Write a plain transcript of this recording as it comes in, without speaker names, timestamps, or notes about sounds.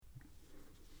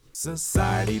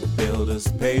Society builders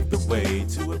paved the way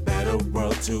to a better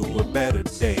world, to a better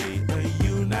day. A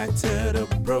united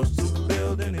approach to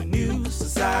building a new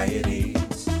society.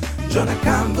 Join a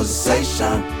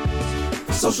conversation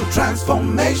for social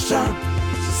transformation.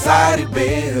 Society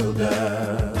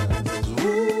builders.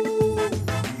 Woo.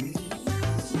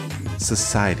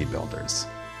 Society Builders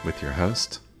with your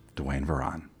host, Dwayne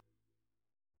Veron.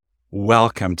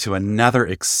 Welcome to another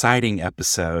exciting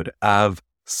episode of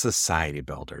Society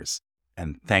Builders,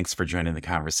 and thanks for joining the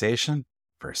conversation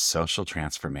for social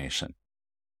transformation.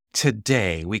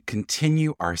 Today, we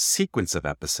continue our sequence of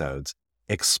episodes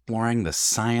exploring the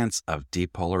science of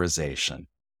depolarization,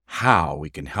 how we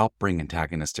can help bring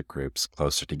antagonistic groups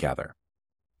closer together.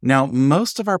 Now,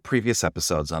 most of our previous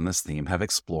episodes on this theme have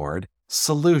explored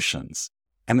solutions,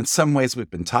 and in some ways we've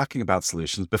been talking about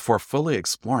solutions before fully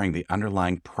exploring the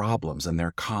underlying problems and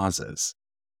their causes.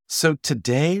 So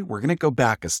today, we're going to go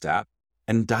back a step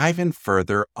and dive in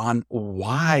further on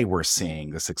why we're seeing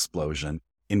this explosion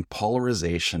in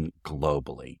polarization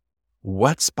globally.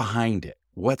 What's behind it?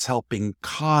 What's helping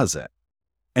cause it?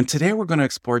 And today, we're going to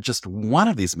explore just one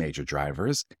of these major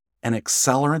drivers, an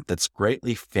accelerant that's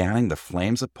greatly fanning the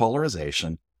flames of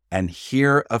polarization. And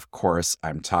here, of course,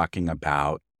 I'm talking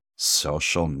about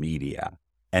social media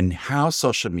and how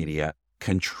social media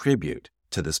contribute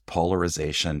to this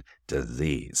polarization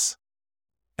disease.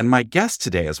 And my guest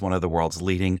today is one of the world's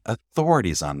leading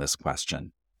authorities on this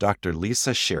question, Dr.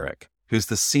 Lisa Schrich, who's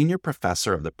the senior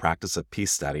professor of the practice of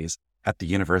peace studies at the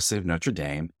University of Notre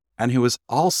Dame, and who is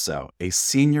also a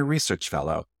senior research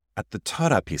fellow at the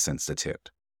Toda Peace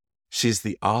Institute. She's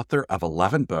the author of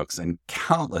 11 books and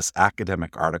countless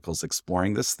academic articles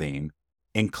exploring this theme,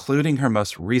 including her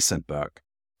most recent book,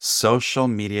 Social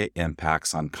Media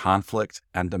Impacts on Conflict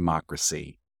and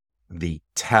Democracy, The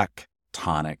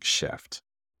Tectonic Shift.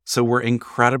 So we're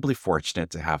incredibly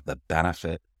fortunate to have the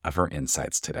benefit of her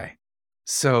insights today.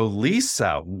 So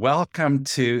Lisa, welcome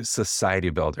to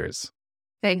Society Builders.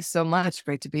 Thanks so much.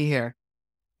 Great to be here.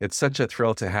 It's such a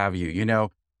thrill to have you. You know,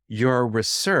 your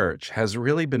research has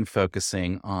really been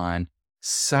focusing on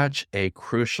such a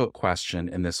crucial question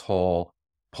in this whole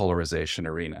polarization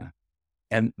arena.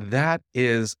 And that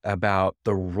is about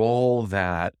the role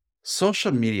that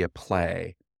social media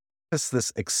play as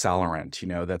this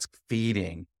accelerant, that's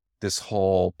feeding this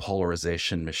whole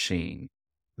polarization machine.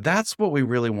 That's what we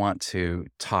really want to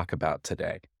talk about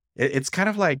today. It's kind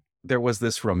of like there was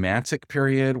this romantic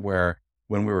period where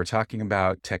when we were talking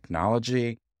about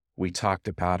technology, we talked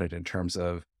about it in terms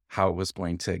of how it was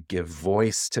going to give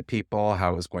voice to people,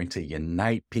 how it was going to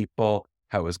unite people,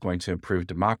 how it was going to improve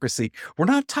democracy. We're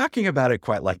not talking about it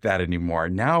quite like that anymore.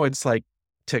 Now it's like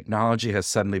technology has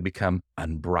suddenly become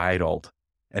unbridled,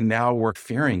 and now we're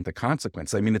fearing the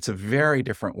consequence. I mean, it's a very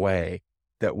different way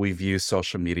that we view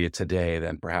social media today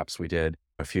than perhaps we did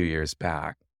a few years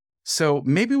back. So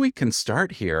maybe we can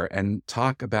start here and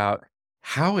talk about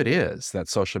how it is that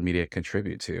social media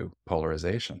contribute to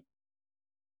polarization.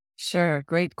 Sure.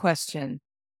 Great question.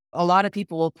 A lot of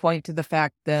people will point to the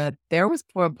fact that there was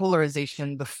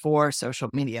polarization before social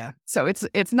media. So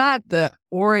it's not the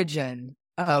origin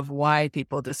of why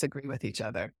people disagree with each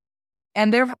other.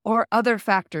 And there are other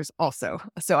factors also.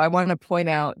 So I want to point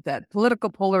out that political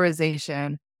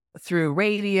polarization through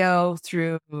radio,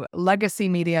 through legacy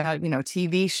media,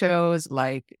 TV shows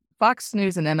like Fox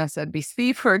News and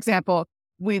MSNBC, for example,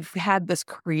 we've had this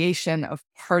creation of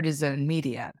partisan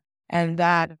media. And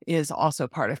that is also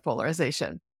part of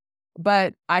polarization.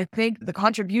 But I think the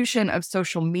contribution of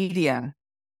social media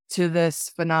to this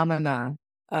phenomena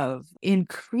of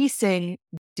increasing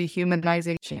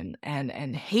dehumanization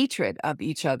and hatred of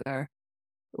each other,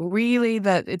 really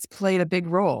that it's played a big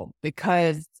role,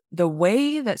 because the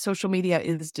way that social media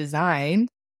is designed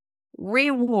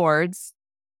rewards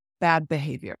bad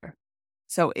behavior.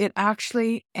 So it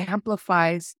actually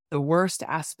amplifies the worst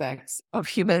aspects of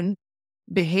human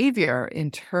behavior in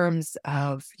terms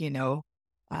of,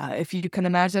 if you can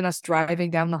imagine us driving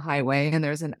down the highway and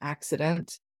there's an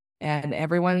accident and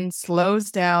everyone slows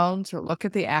down to look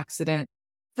at the accident,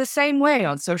 the same way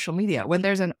on social media. When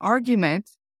there's an argument,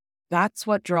 that's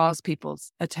what draws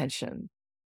people's attention.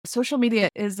 Social media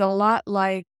is a lot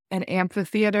like an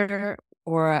amphitheater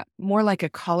or more like a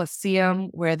coliseum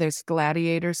where there's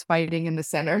gladiators fighting in the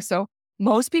center. So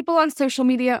most people on social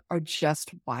media are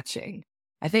just watching.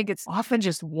 I think it's often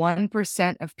just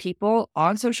 1% of people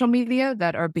on social media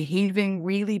that are behaving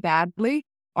really badly,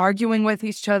 arguing with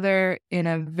each other in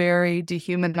a very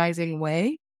dehumanizing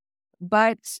way,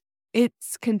 but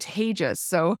it's contagious.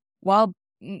 So while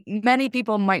many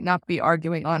people might not be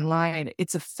arguing online,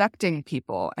 it's affecting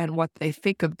people and what they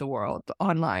think of the world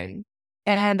online.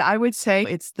 And I would say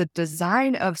it's the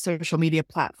design of social media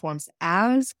platforms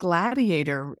as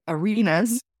gladiator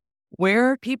arenas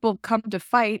where people come to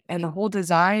fight, and the whole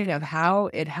design of how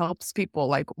it helps people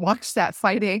like watch that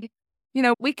fighting.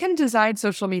 We can design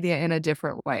social media in a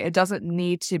different way. It doesn't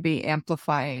need to be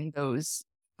amplifying those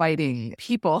fighting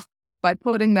people by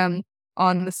putting them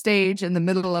on the stage in the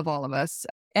middle of all of us.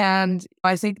 And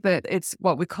I think that it's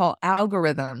what we call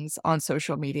algorithms on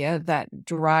social media that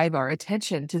drive our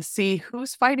attention to see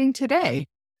who's fighting today.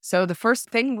 So the first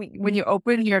thing when you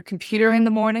open your computer in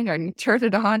the morning or you turn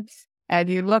it on and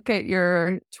you look at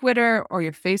your Twitter or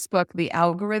your Facebook, the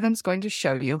algorithm's going to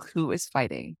show you who is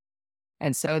fighting.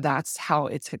 And so that's how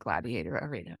it's a gladiator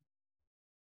arena.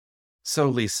 So,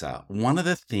 Lisa, one of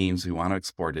the themes we want to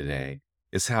explore today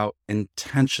is how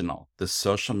intentional the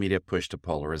social media push to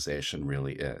polarization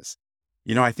really is.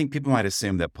 I think people might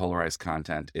assume that polarized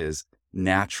content is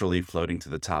naturally floating to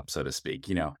the top, so to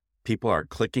speak. People are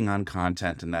clicking on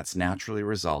content and that's naturally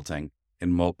resulting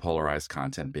in more polarized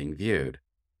content being viewed.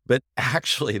 But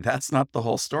actually, that's not the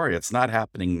whole story. It's not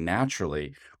happening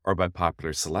naturally or by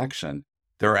popular selection.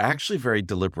 There are actually very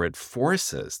deliberate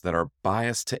forces that are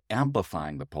biased to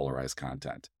amplifying the polarized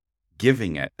content,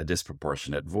 giving it a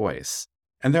disproportionate voice.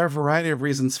 And there are a variety of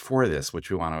reasons for this,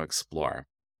 which we want to explore.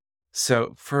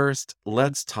 So first,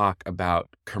 let's talk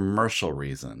about commercial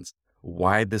reasons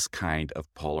why this kind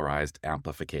of polarized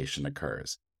amplification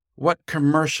occurs. What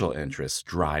commercial interests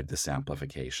drive this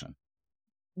amplification?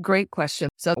 Great question.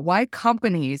 So why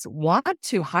companies want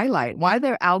to highlight, why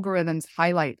their algorithms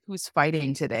highlight who's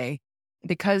fighting today?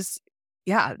 Because,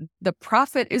 the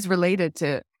profit is related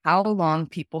to how long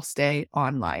people stay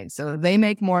online. So they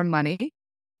make more money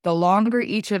the longer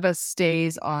each of us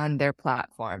stays on their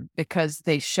platform because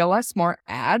they show us more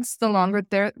ads the longer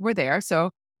we're there.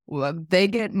 So they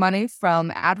get money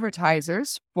from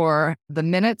advertisers for the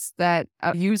minutes that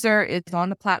a user is on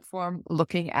the platform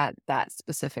looking at that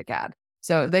specific ad.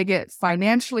 So they get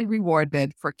financially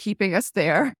rewarded for keeping us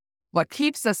there. What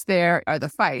keeps us there are the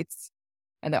fights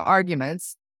and the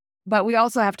arguments. But we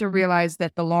also have to realize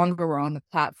that the longer we're on the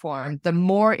platform, the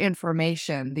more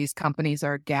information these companies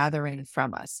are gathering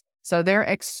from us. So they're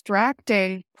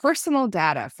extracting personal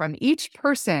data from each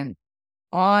person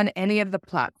on any of the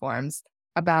platforms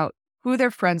about who they're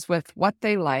friends with, what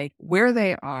they like, where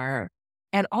they are.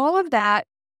 And all of that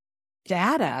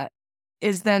data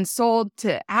is then sold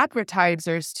to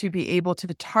advertisers to be able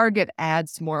to target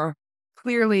ads more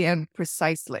clearly and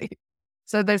precisely.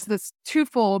 So there's this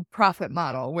twofold profit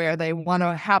model where they want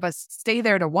to have us stay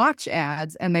there to watch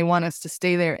ads, and they want us to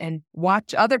stay there and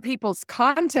watch other people's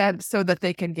content so that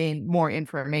they can gain more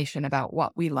information about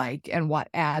what we like and what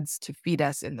ads to feed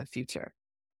us in the future.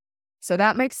 So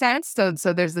that makes sense.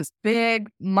 So there's this big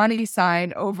money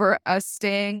sign over us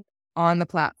staying on the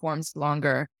platforms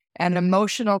longer, and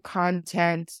emotional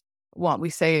content, what we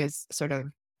say is sort of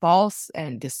false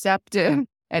and deceptive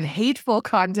and hateful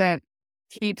content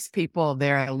keeps people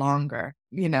there longer.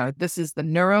 This is the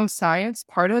neuroscience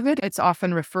part of it. It's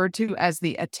often referred to as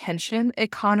the attention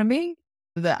economy,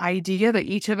 the idea that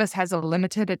each of us has a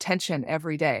limited attention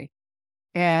every day.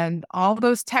 And all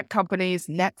those tech companies,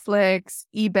 Netflix,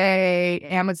 eBay,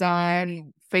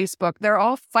 Amazon, Facebook, they're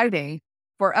all fighting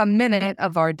for a minute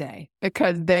of our day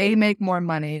because they make more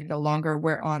money the longer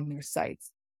we're on their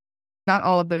sites. Not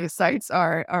all of those sites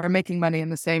are making money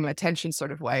in the same attention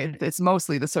sort of way. It's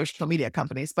mostly the social media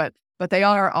companies, but they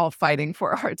are all fighting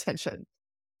for our attention.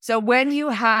 So when you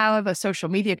have a social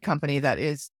media company that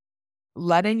is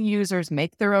letting users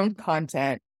make their own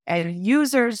content, and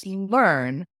users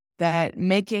learn that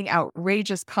making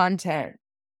outrageous content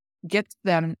gets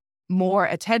them more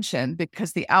attention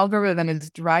because the algorithm is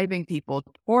driving people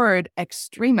toward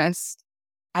extremist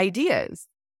ideas,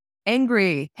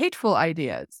 angry, hateful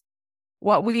ideas.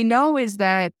 What we know is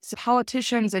that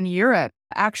politicians in Europe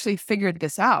actually figured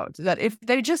this out, that if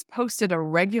they just posted a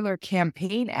regular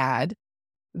campaign ad,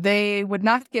 they would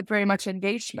not get very much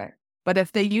engagement. But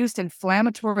if they used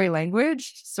inflammatory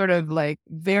language, sort of like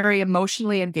very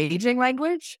emotionally engaging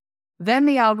language, then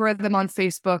the algorithm on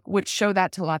Facebook would show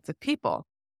that to lots of people.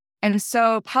 And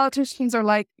so politicians are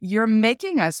like, you're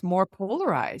making us more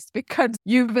polarized because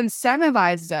you've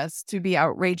incentivized us to be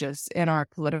outrageous in our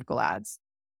political ads.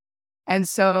 And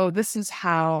so this is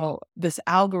how this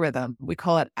algorithm, we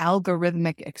call it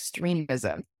algorithmic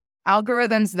extremism,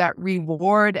 algorithms that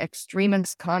reward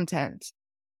extremist content.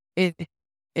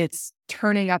 It's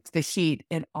turning up the heat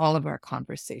in all of our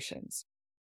conversations.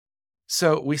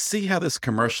 So we see how this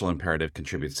commercial imperative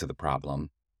contributes to the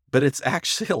problem, but it's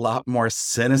actually a lot more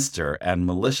sinister and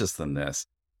malicious than this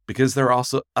because there are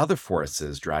also other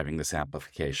forces driving this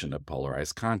amplification of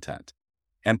polarized content.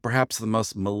 And perhaps the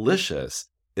most malicious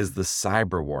is the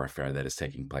cyber warfare that is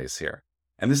taking place here.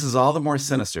 And this is all the more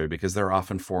sinister because there are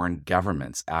often foreign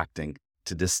governments acting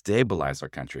to destabilize our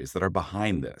countries that are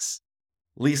behind this.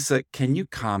 Lisa, can you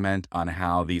comment on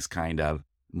how these kind of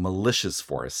malicious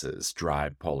forces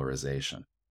drive polarization?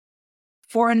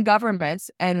 Foreign governments,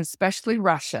 and especially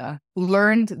Russia,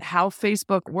 learned how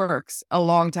Facebook works a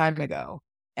long time ago.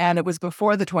 And it was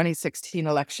before the 2016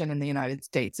 election in the United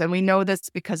States. And we know this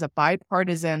because a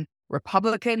bipartisan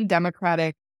Republican,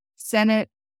 Democratic Senate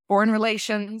Foreign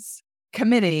Relations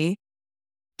Committee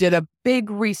did a big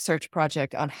research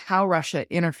project on how Russia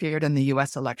interfered in the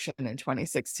US election in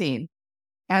 2016.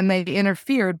 And they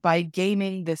interfered by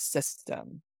gaming this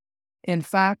system. In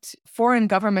fact, foreign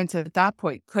governments at that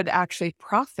point could actually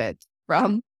profit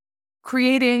from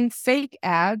creating fake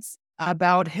ads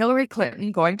about Hillary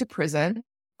Clinton going to prison,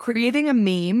 creating a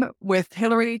meme with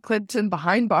Hillary Clinton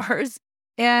behind bars.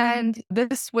 And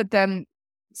this would then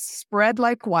spread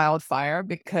like wildfire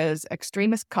because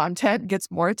extremist content gets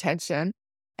more attention.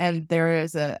 And there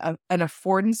is an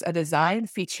affordance, a design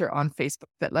feature on Facebook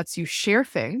that lets you share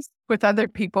things with other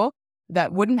people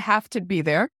that wouldn't have to be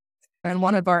there. And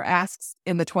one of our asks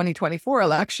in the 2024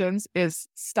 elections is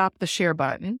stop the share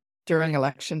button during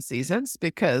election seasons,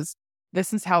 because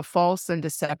this is how false and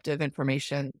deceptive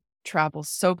information travels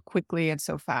so quickly and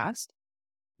so fast.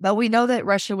 But we know that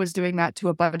Russia was doing that to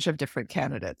a bunch of different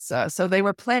candidates. So they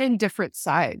were playing different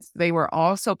sides. They were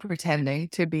also pretending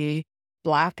to be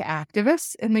Black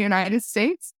activists in the United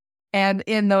States. And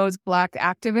in those Black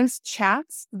activist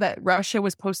chats that Russia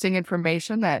was posting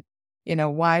information that,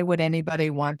 why would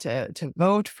anybody want to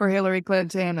vote for Hillary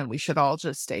Clinton and we should all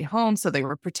just stay home? So they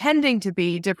were pretending to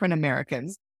be different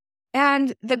Americans.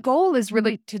 And the goal is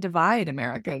really to divide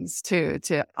Americans, to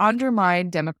undermine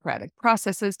democratic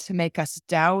processes, to make us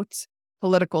doubt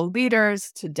political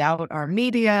leaders, to doubt our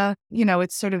media.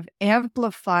 It's sort of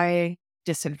amplifying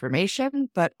disinformation,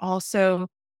 but also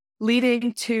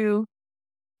leading to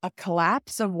a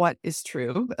collapse of what is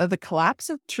true, the collapse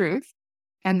of truth,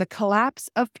 and the collapse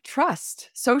of trust,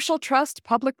 social trust,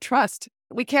 public trust.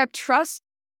 We can't trust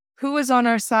who is on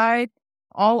our side.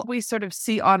 All we sort of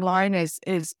see online is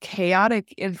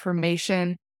chaotic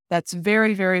information that's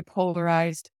very, very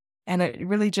polarized. And it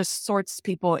really just sorts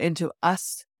people into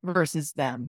us versus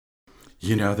them.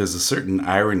 There's a certain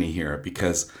irony here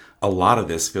because a lot of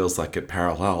this feels like it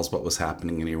parallels what was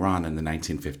happening in Iran in the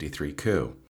 1953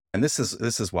 coup. And this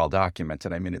is well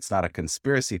documented. I mean, it's not a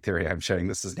conspiracy theory I'm sharing.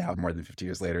 This is now more than 50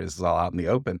 years later. This is all out in the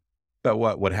open. But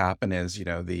what would happen is,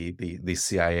 the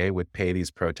CIA would pay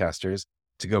these protesters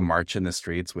to go march in the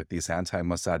streets with these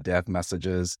anti-Mossadegh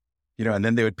messages, and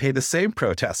then they would pay the same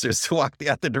protesters to walk the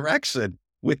other direction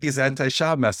with these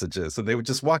anti-Shah messages. So they would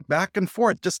just walk back and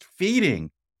forth, just feeding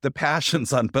the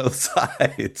passions on both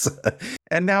sides.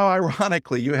 And now,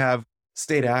 ironically, you have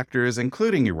state actors,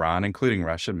 including Iran, including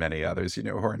Russia, and many others, who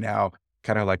are now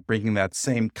kind of like bringing that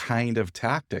same kind of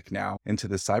tactic now into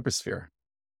the cybersphere.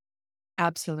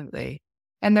 Absolutely.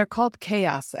 And they're called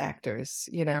chaos actors.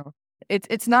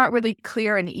 It's not really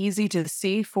clear and easy to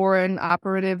see foreign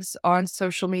operatives on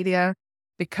social media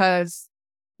because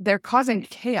they're causing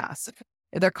chaos.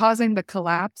 They're causing the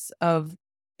collapse of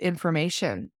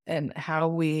information and how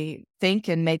we think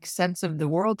and make sense of the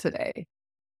world today.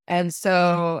 And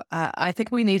so I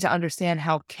think we need to understand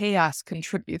how chaos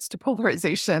contributes to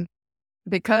polarization,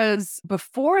 because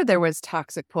before there was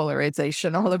toxic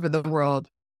polarization all over the world,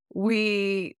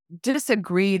 we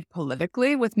disagreed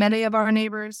politically with many of our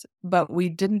neighbors, but we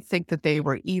didn't think that they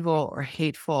were evil or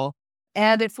hateful.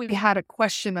 And if we had a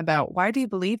question about why do you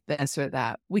believe this or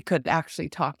that, we could actually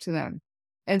talk to them.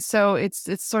 And so it's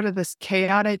sort of this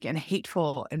chaotic and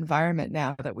hateful environment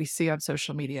now that we see on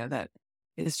social media that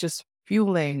is just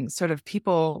fueling sort of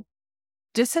people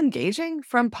disengaging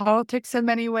from politics in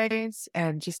many ways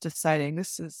and just deciding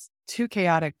this is too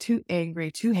chaotic, too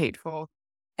angry, too hateful.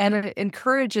 And it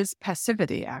encourages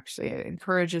passivity, actually. It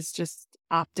encourages just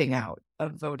opting out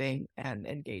of voting and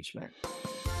engagement.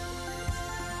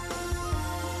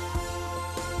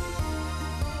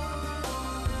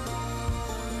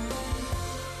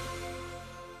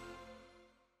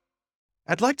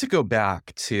 I'd like to go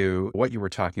back to what you were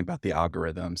talking about, the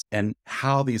algorithms, and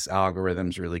how these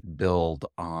algorithms really build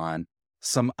on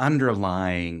some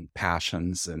underlying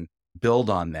passions and build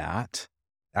on that.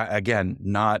 Again,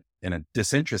 not in a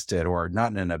disinterested or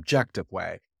not in an objective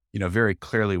way, very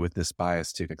clearly with this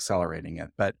bias to accelerating it.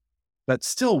 But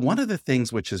still, one of the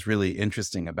things which is really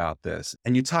interesting about this,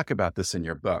 and you talk about this in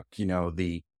your book,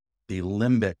 the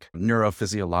limbic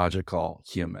neurophysiological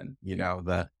human,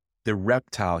 the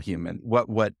reptile human,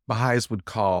 what Baha'is would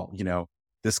call,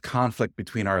 this conflict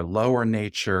between our lower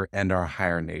nature and our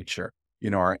higher nature,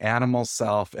 our animal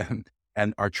self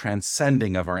and our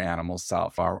transcending of our animal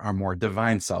self, our more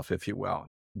divine self, if you will.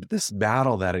 This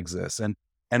battle that exists.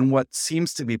 And what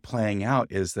seems to be playing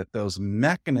out is that those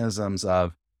mechanisms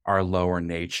of our lower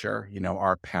nature,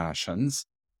 our passions,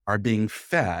 are being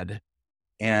fed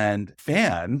and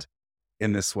fanned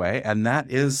in this way. And that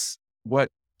is what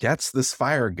gets this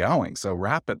fire going so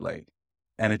rapidly.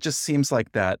 And it just seems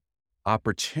like that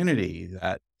opportunity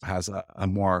that has a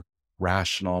more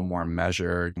rational, more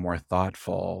measured, more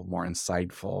thoughtful, more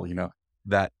insightful,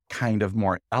 that kind of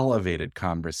more elevated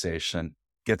conversation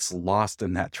gets lost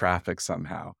in that traffic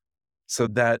somehow. So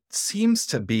that seems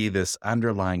to be this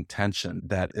underlying tension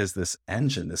that is this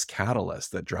engine, this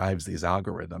catalyst that drives these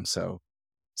algorithms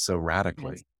so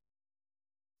radically.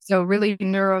 So really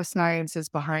neuroscience is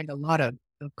behind a lot of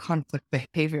conflict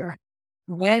behavior.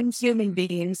 When human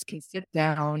beings can sit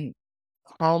down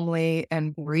calmly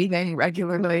and breathing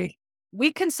regularly,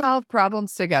 we can solve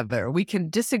problems together. We can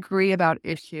disagree about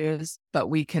issues, but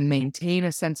we can maintain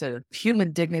a sense of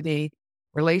human dignity,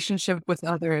 relationship with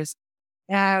others.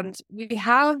 And we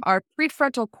have our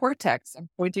prefrontal cortex. I'm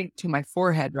pointing to my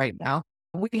forehead right now.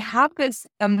 We have this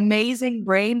amazing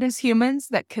brain as humans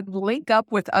that can link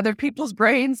up with other people's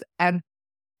brains and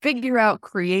figure out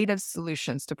creative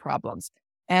solutions to problems.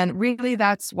 And really,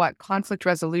 that's what conflict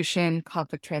resolution,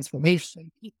 conflict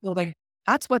transformation, peace building,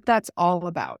 that's what that's all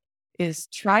about, is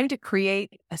trying to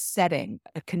create a setting,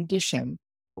 a condition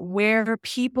where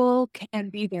people can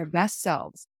be their best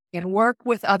selves and work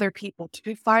with other people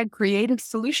to find creative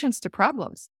solutions to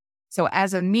problems. So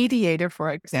as a mediator,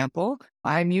 for example,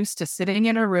 I'm used to sitting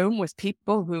in a room with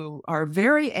people who are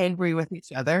very angry with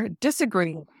each other,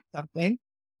 disagreeing with something.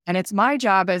 And it's my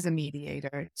job as a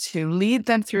mediator to lead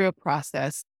them through a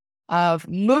process of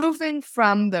moving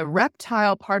from the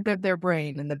reptile part of their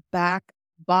brain in the back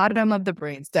bottom of the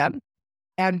brainstem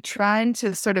and trying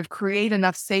to sort of create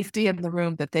enough safety in the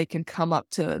room that they can come up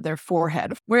to their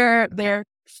forehead where their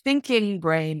thinking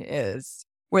brain is,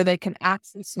 where they can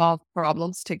actually solve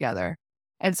problems together.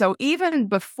 And so even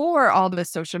before all this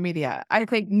social media, I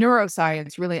think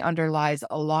neuroscience really underlies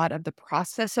a lot of the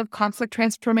process of conflict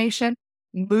transformation,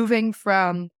 moving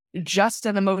from just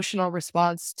an emotional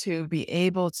response to be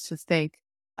able to think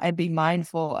and be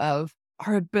mindful of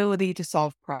our ability to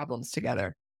solve problems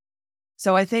together.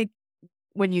 So I think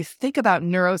when you think about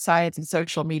neuroscience and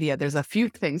social media, there's a few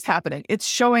things happening. It's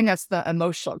showing us the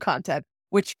emotional content,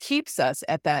 which keeps us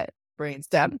at that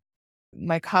brainstem.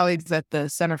 My colleagues at the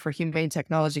Center for Humane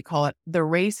Technology call it the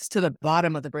race to the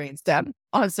bottom of the brainstem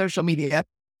on social media.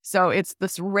 So it's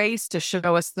this race to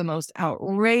show us the most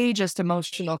outrageous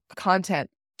emotional content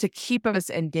to keep us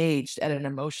engaged at an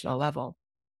emotional level.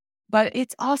 But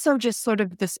it's also just sort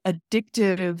of this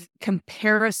addictive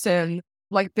comparison.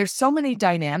 Like there's so many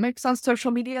dynamics on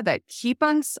social media that keep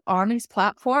us on these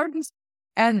platforms.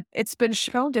 And it's been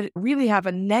shown to really have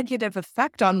a negative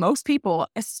effect on most people,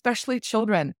 especially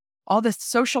children. All this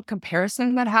social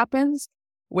comparison that happens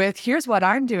with here's what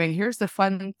I'm doing, here's the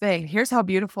fun thing, here's how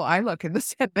beautiful I look in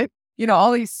this,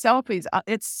 all these selfies.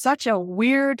 It's such a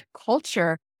weird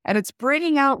culture, and it's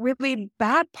bringing out really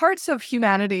bad parts of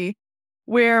humanity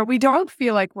where we don't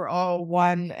feel like we're all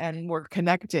one and we're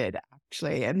connected.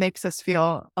 Actually, it makes us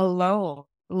feel alone,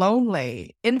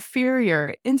 lonely,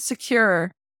 inferior,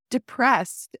 insecure,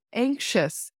 depressed,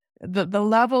 anxious. The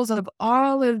levels of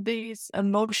all of these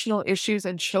emotional issues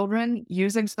in children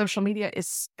using social media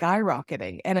is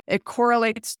skyrocketing, and it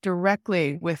correlates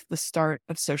directly with the start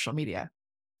of social media.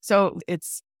 So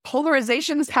it's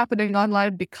polarization is happening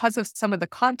online because of some of the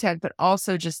content, but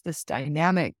also just this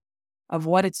dynamic of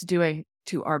what it's doing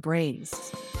to our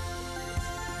brains.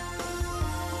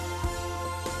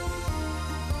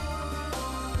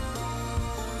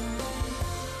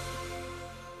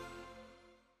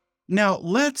 Now,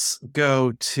 let's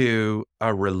go to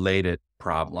a related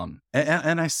problem.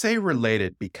 And I say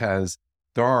related because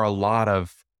there are a lot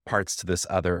of parts to this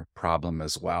other problem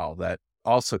as well that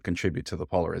also contribute to the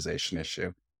polarization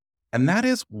issue. And that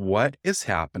is what is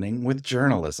happening with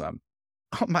journalism.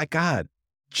 Oh my God,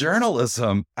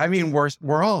 journalism. I mean,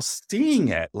 we're all seeing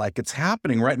it like it's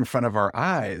happening right in front of our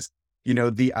eyes.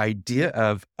 The idea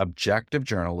of objective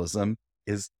journalism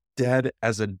is dead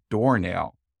as a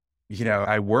doornail.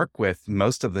 I work with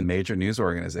most of the major news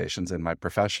organizations in my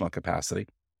professional capacity.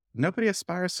 Nobody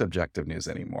aspires to objective news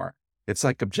anymore. It's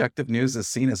like objective news is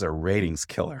seen as a ratings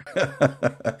killer.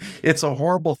 It's a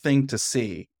horrible thing to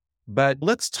see. But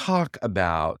let's talk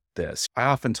about this. I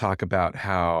often talk about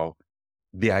how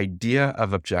the idea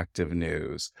of objective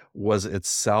news was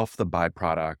itself the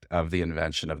byproduct of the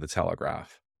invention of the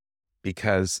telegraph.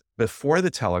 because before the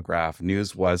telegraph,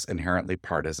 news was inherently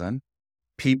partisan.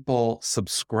 People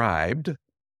subscribed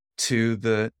to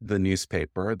the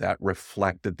newspaper that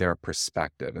reflected their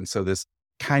perspective. And so this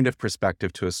kind of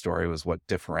perspective to a story was what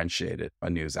differentiated a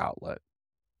news outlet.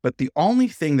 But the only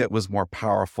thing that was more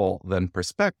powerful than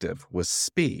perspective was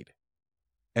speed.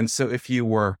 And so if you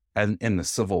were in the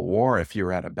Civil War, if you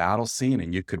were at a battle scene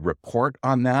and you could report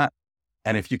on that,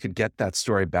 and if you could get that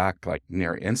story back like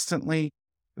near instantly,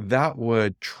 that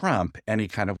would trump any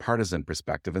kind of partisan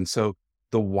perspective. And so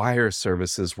the wire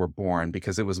services were born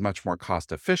because it was much more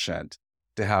cost efficient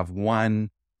to have one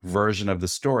version of the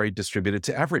story distributed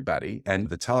to everybody. And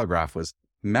the telegraph was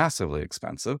massively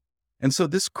expensive. And so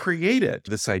this created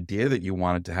this idea that you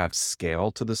wanted to have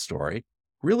scale to the story,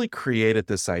 really created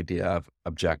this idea of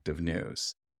objective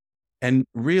news. And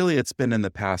really, it's been in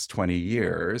the past 20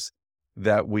 years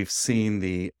that we've seen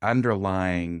the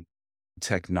underlying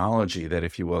technology that,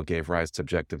 if you will, gave rise to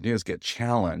objective news get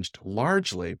challenged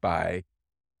largely by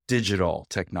digital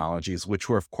technologies, which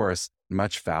were, of course,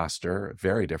 much faster,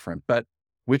 very different, but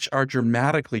which are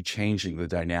dramatically changing the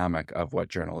dynamic of what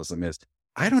journalism is.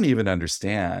 I don't even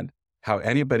understand how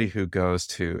anybody who goes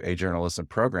to a journalism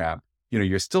program,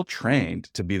 you're still trained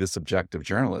to be this objective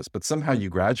journalist, but somehow you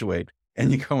graduate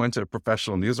and you go into a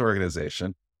professional news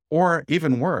organization, or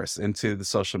even worse, into the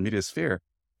social media sphere,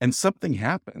 and something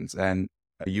happens and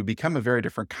you become a very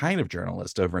different kind of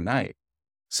journalist overnight.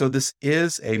 So this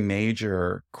is a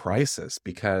major crisis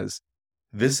because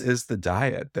this is the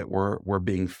diet that we're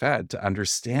being fed to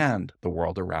understand the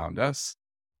world around us.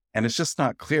 And it's just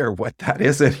not clear what that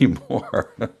is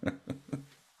anymore.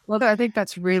 Well, I think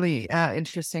that's really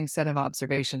interesting set of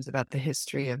observations about the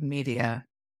history of media.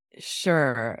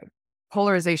 Sure.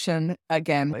 Polarization,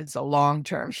 again, is a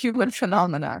long-term human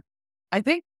phenomena. I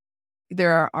think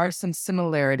there are some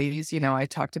similarities. I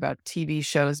talked about TV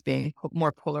shows being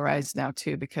more polarized now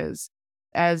too, because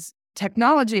as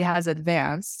technology has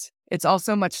advanced, it's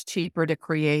also much cheaper to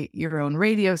create your own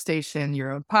radio station,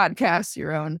 your own podcast,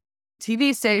 your own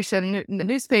TV station,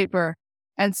 newspaper.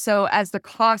 And so as the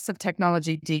costs of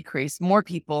technology decrease, more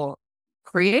people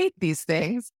create these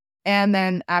things. And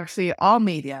then actually all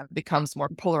media becomes more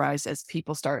polarized as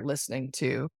people start listening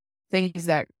to things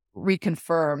that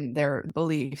reconfirm their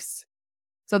beliefs.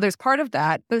 So there's part of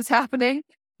that that's happening,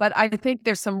 but I think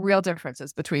there's some real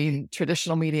differences between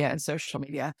traditional media and social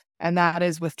media. And that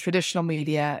is, with traditional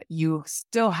media, you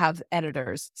still have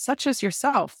editors, such as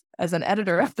yourself. As an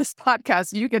editor of this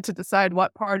podcast, you get to decide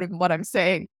what part of what I'm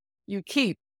saying you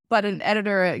keep. But an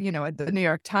editor, at the New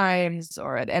York Times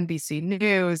or at NBC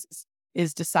News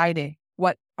is deciding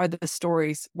what are the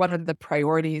stories, what are the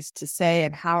priorities to say,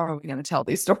 and how are we going to tell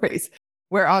these stories.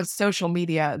 Where on social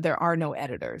media, there are no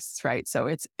editors, right? So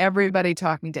it's everybody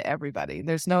talking to everybody.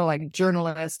 There's no like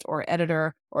journalist or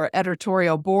editor or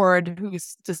editorial board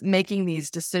who's just making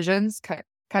these decisions,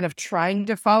 kind of trying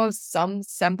to follow some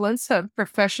semblance of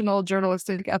professional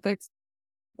journalistic ethics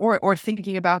or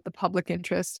thinking about the public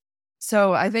interest.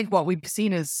 So I think what we've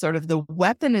seen is sort of the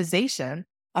weaponization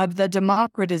of the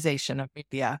democratization of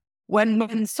media.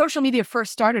 When social media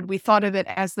first started, we thought of it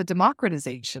as the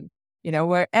democratization,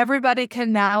 where everybody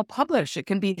can now publish. It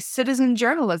can be citizen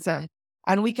journalism,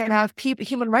 and we can have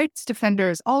human rights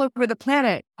defenders all over the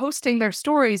planet posting their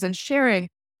stories and sharing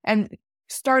and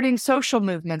starting social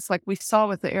movements like we saw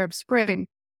with the Arab Spring.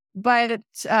 But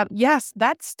yes,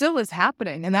 that still is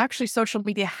happening. And actually, social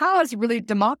media has really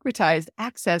democratized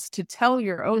access to tell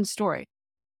your own story.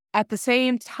 At the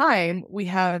same time, we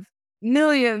have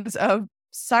millions of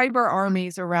cyber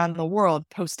armies around the world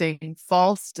posting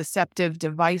false, deceptive,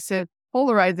 divisive,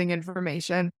 polarizing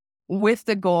information with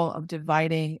the goal of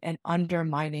dividing and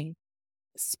undermining,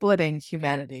 splitting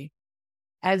humanity.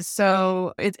 And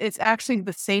so it's actually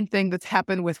the same thing that's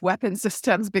happened with weapon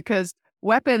systems, because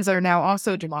weapons are now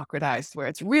also democratized, where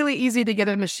it's really easy to get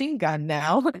a machine gun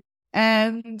now.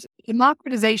 And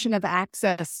democratization of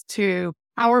access to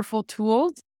powerful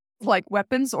tools like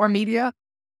weapons or media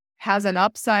has an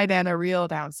upside and a real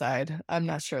downside. I'm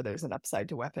not sure there's an upside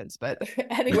to weapons, but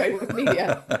anyway, with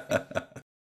media.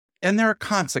 And there are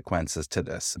consequences to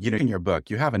this. In your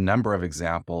book, you have a number of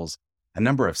examples, a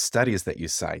number of studies that you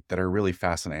cite that are really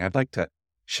fascinating. I'd like to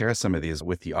share some of these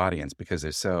with the audience because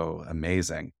they're so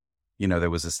amazing. There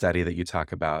was a study that you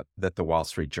talk about that the Wall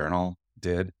Street Journal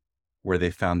did, where they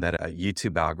found that a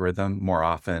YouTube algorithm more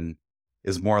often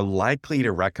is more likely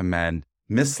to recommend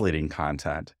misleading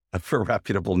content for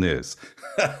reputable news.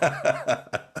 I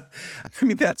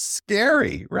mean, that's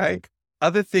scary, right?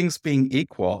 Other things being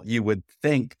equal, you would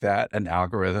think that an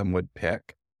algorithm would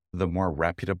pick the more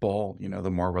reputable,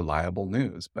 the more reliable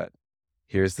news. But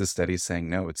Here's the study saying,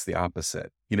 no, it's the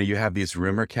opposite. You have these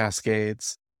rumor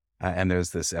cascades, and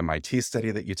there's this MIT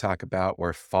study that you talk about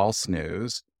where false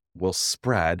news will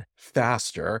spread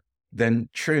faster than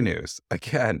true news.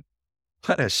 Again,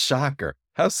 what a shocker.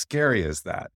 How scary is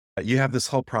that? You have this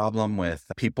whole problem with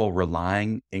people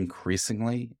relying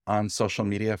increasingly on social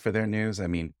media for their news. I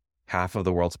mean, half of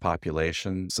the world's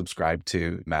population subscribe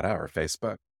to Meta or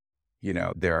Facebook.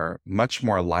 They're much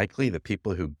more likely, the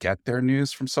people who get their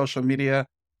news from social media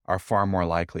are far more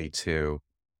likely to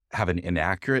have an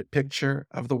inaccurate picture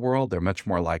of the world. They're much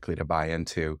more likely to buy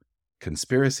into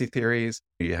conspiracy theories.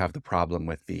 You have the problem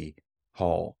with the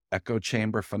whole echo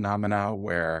chamber phenomena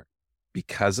where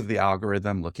because of the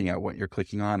algorithm looking at what you're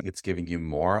clicking on, it's giving you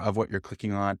more of what you're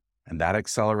clicking on, and that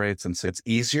accelerates. And so it's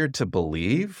easier to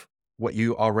believe what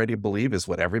you already believe is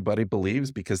what everybody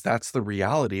believes because that's the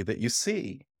reality that you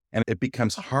see. And it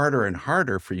becomes harder and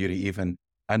harder for you to even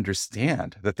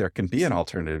understand that there can be an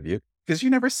alternative view because you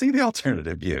never see the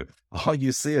alternative view. All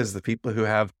you see is the people who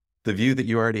have the view that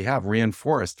you already have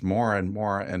reinforced more and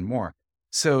more and more.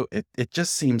 So it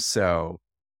just seems so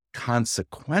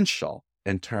consequential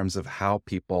in terms of how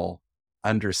people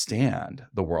understand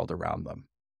the world around them.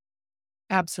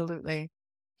 Absolutely.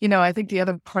 I think the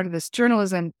other part of this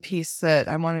journalism piece that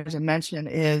I wanted to mention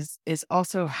is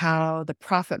also how the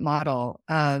profit model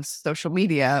of social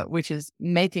media, which is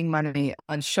making money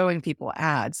on showing people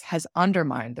ads, has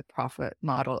undermined the profit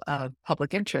model of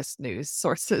public interest news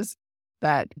sources.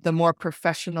 That the more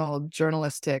professional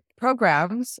journalistic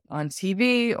programs on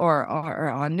TV or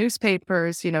on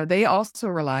newspapers, they also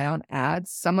rely on ads,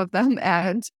 some of them,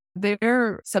 and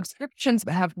their subscriptions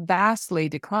have vastly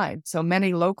declined. So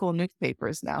many local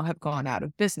newspapers now have gone out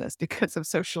of business because of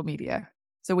social media.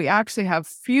 So we actually have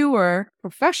fewer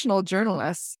professional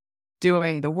journalists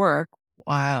doing the work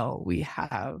while we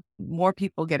have more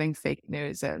people getting fake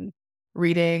news and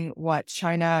reading what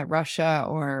China, Russia,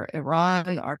 or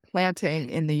Iran are planting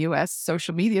in the US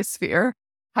social media sphere,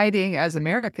 hiding as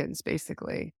Americans,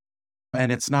 basically.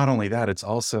 And it's not only that, it's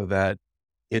also that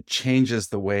it changes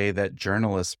the way that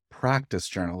journalists practice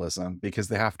journalism because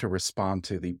they have to respond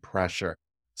to the pressure.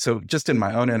 So just in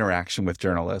my own interaction with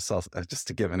journalists, just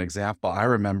to give an example, I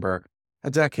remember a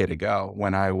decade ago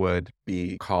when I would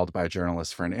be called by a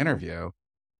journalist for an interview,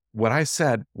 what I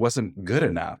said wasn't good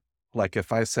enough. Like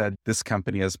if I said, this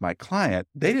company is my client,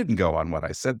 they didn't go on what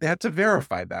I said. They had to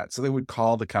verify that. So they would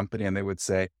call the company and they would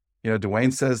say,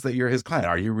 Dwayne says that you're his client.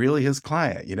 Are you really his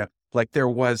client? Like there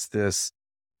was this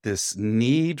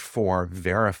need for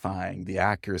verifying the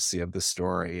accuracy of the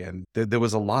story. And there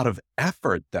was a lot of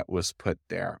effort that was put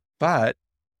there, but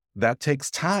that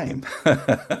takes time.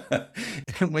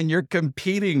 And when you're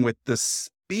competing with the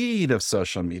speed of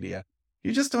social media,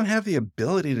 you just don't have the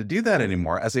ability to do that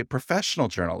anymore as a professional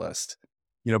journalist.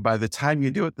 By the time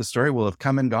you do it, the story will have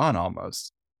come and gone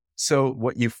almost. So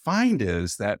what you find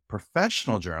is that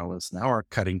professional journalists now are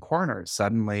cutting corners.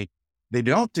 Suddenly, they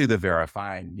don't do the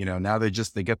verifying. Now they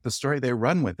get the story, they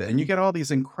run with it. And you get all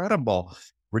these incredible,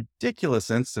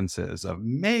 ridiculous instances of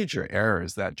major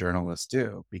errors that journalists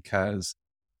do because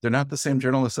they're not the same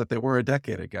journalists that they were a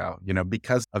decade ago,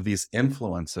 because of these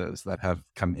influences that have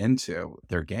come into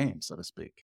their game, so to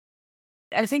speak.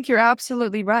 I think you're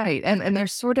absolutely right. And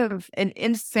there's sort of an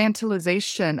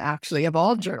infantilization, actually, of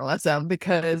all journalism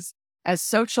because as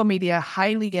social media,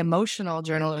 highly emotional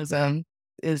journalism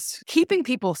is keeping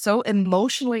people so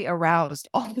emotionally aroused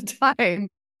all the time.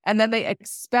 And then they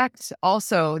expect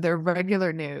also their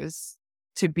regular news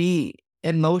to be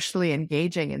emotionally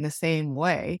engaging in the same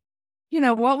way.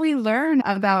 What we learn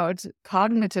about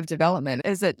cognitive development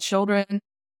is that children,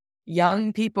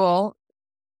 young people,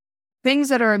 things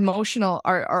that are emotional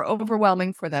are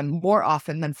overwhelming for them more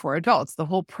often than for adults. The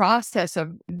whole process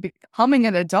of becoming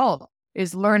an adult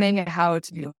is learning how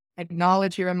to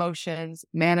acknowledge your emotions,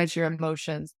 manage your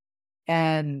emotions,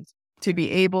 and to be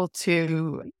able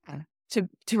to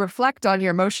reflect on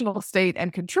your emotional state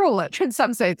and control it in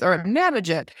some states or manage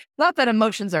it. Not that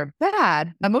emotions are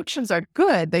bad. Emotions are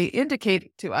good. They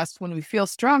indicate to us when we feel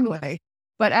strongly.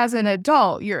 But as an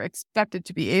adult, you're expected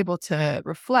to be able to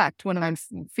reflect when I'm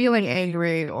feeling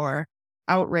angry or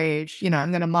outraged.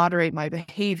 I'm going to moderate my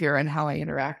behavior and how I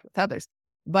interact with others.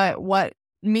 But what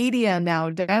media now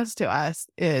does to us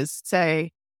is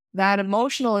say that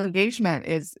emotional engagement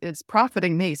is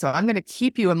profiting me. So I'm going to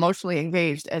keep you emotionally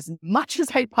engaged as much as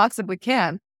I possibly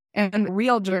can. And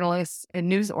real journalists and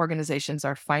news organizations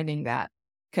are finding that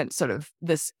sort of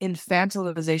this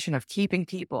infantilization of keeping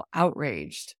people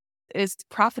outraged is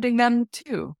profiting them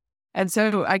too. And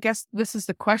so I guess this is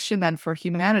the question then for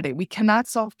humanity. We cannot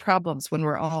solve problems when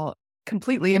we're all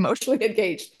completely emotionally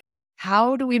engaged.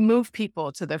 how do we move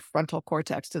people to the frontal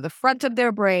cortex, to the front of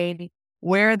their brain,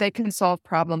 where they can solve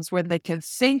problems, where they can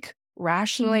think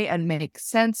rationally and make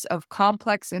sense of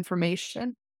complex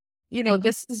information?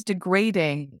 This is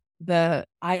degrading the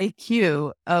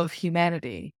IQ of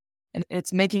humanity. And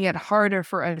it's making it harder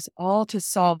for us all to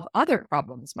solve other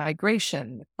problems: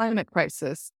 migration, the climate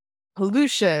crisis,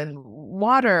 pollution,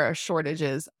 water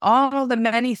shortages, all the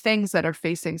many things that are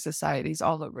facing societies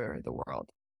all over the world.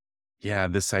 Yeah,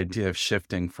 this idea of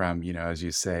shifting from, as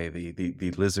you say,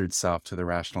 the lizard self to the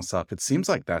rational self, it seems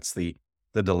like that's the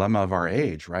dilemma of our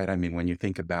age, right? I mean, when you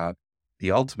think about the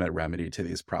ultimate remedy to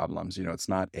these problems, it's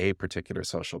not a particular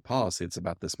social policy. It's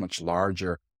about this much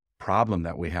larger problem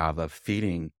that we have of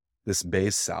feeding this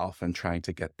base self and trying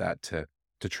to get that to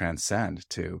transcend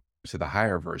to the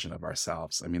higher version of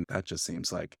ourselves. I mean, that just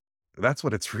seems like that's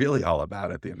what it's really all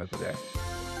about at the end of the day.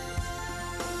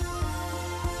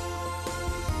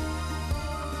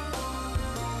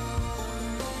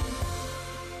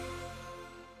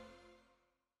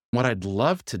 What I'd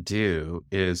love to do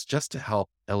is just to help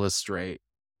illustrate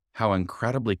how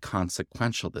incredibly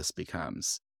consequential this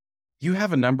becomes. You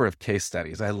have a number of case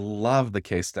studies. I love the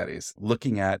case studies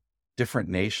looking at different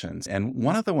nations. And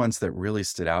one of the ones that really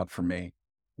stood out for me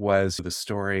was the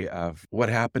story of what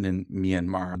happened in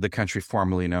Myanmar, the country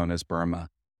formerly known as Burma.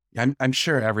 I'm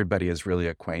sure everybody is really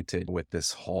acquainted with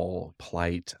this whole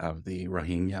plight of the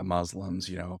Rohingya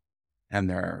Muslims, and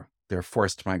their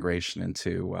forced migration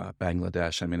into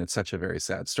Bangladesh. I mean, it's such a very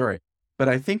sad story. But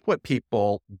I think what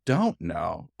people don't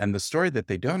know, and the story that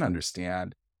they don't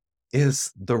understand,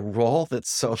 is the role that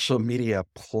social media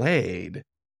played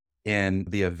in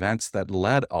the events that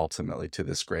led ultimately to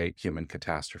this great human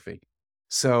catastrophe.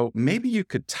 So maybe you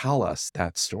could tell us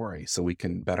that story so we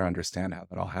can better understand how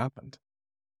that all happened.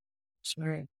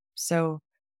 Sure. So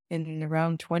in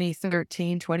around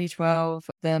 2013, 2012,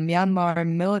 the Myanmar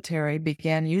military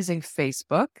began using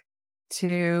Facebook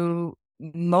to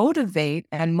motivate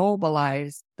and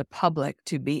mobilize the public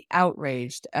to be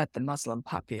outraged at the Muslim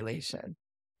population.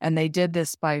 And they did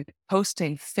this by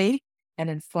posting fake and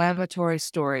inflammatory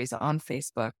stories on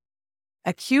Facebook,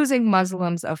 accusing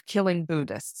Muslims of killing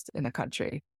Buddhists in the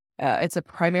country. It's a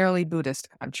primarily Buddhist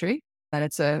country, and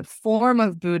it's a form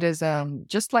of Buddhism,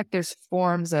 just like there's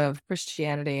forms of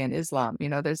Christianity and Islam.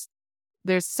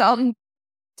 There's some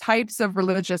types of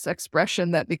religious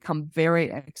expression that become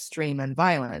very extreme and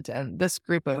violent, and this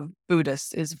group of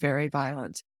Buddhists is very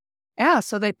violent. Yeah,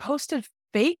 so they posted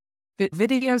fake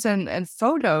videos and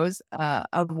photos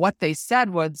of what they said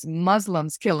was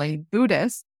Muslims killing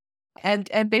Buddhists,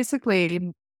 and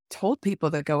basically told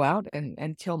people to go out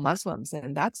and kill Muslims.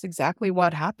 And that's exactly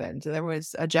what happened. There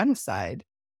was a genocide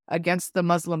against the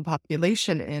Muslim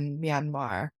population in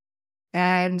Myanmar.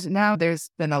 And now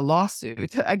there's been a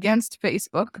lawsuit against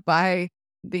Facebook by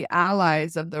the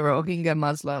allies of the Rohingya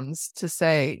Muslims to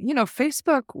say,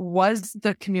 Facebook was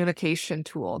the communication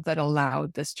tool that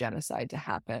allowed this genocide to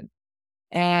happen.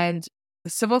 And the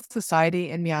civil society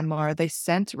in Myanmar, they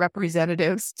sent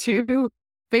representatives to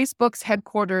Facebook's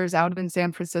headquarters out in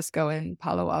San Francisco and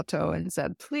Palo Alto and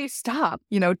said, please stop,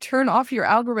 turn off your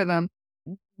algorithm,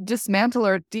 dismantle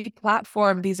or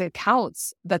deplatform these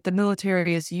accounts that the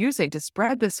military is using to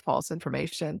spread this false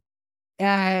information.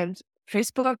 And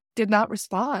Facebook did not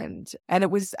respond. And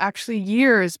it was actually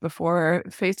years before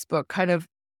Facebook kind of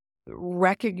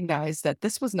recognized that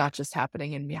this was not just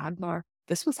happening in Myanmar,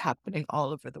 this was happening all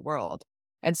over the world.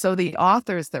 And so the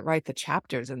authors that write the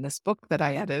chapters in this book that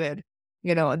I edited,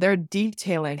 they're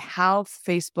detailing how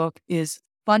Facebook is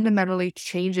fundamentally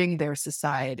changing their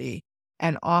society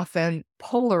and often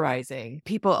polarizing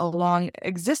people along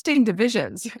existing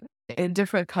divisions in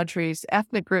different countries.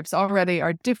 Ethnic groups already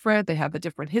are different. They have a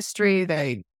different history.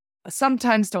 They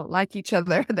sometimes don't like each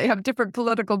other. They have different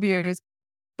political views.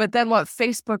 But then what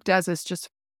Facebook does is just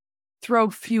throw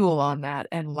fuel on that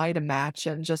and light a match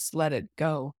and just let it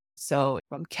go. So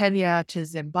from Kenya to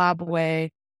Zimbabwe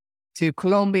to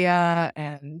Colombia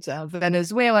and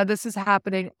Venezuela, this is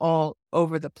happening all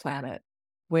over the planet,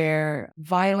 where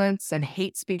violence and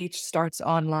hate speech starts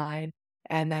online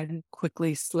and then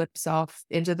quickly slips off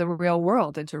into the real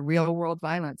world, into real world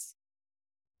violence.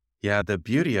 Yeah, the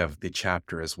beauty of the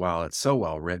chapter as well, it's so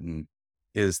well written,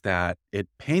 is that it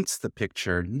paints the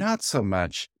picture not so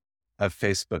much of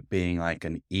Facebook being like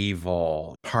an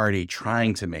evil party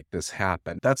trying to make this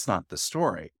happen. That's not the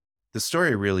story. The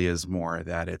story really is more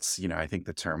that it's, I think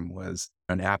the term was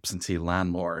an absentee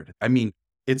landlord. I mean,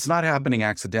 it's not happening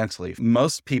accidentally.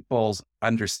 Most people's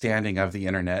understanding of the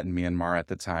internet in Myanmar at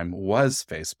the time was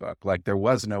Facebook. Like there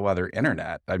was no other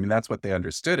internet. I mean, that's what they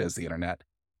understood as the internet.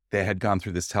 they had gone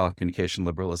through this telecommunication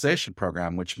liberalization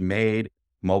program, which made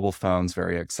mobile phones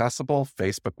very accessible.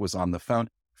 Facebook was on the phone.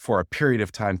 For a period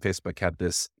of time, Facebook had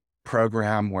this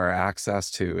program where access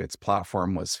to its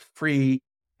platform was free.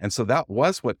 And so that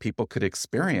was what people could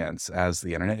experience as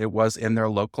the internet. It was in their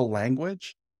local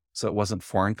language. So it wasn't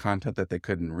foreign content that they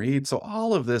couldn't read. So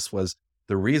all of this was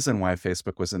the reason why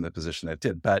Facebook was in the position it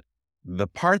did. But the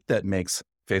part that makes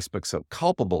Facebook so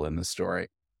culpable in the story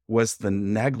was the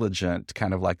negligent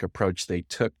kind of like approach they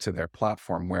took to their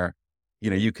platform where,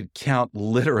 you could count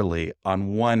literally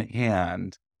on one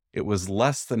hand. It was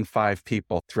less than 5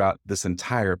 people throughout this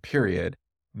entire period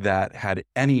that had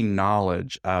any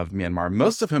knowledge of Myanmar,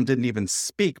 most of whom didn't even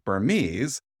speak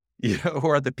Burmese, who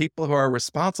are the people who are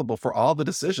responsible for all the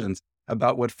decisions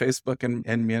about what Facebook and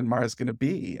Myanmar is going to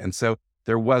be. And so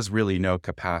there was really no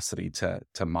capacity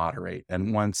to moderate.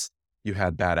 And once you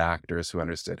had bad actors who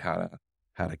understood how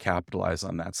to capitalize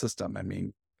on that system, I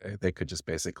mean, they could just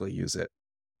basically use it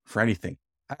for anything.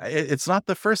 It's not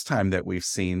the first time that we've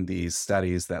seen these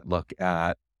studies that look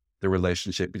at the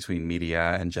relationship between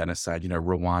media and genocide.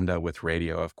 Rwanda with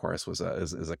radio, of course,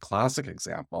 is a classic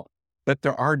example. But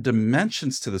there are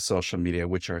dimensions to the social media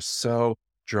which are so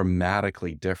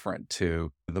dramatically different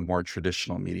to the more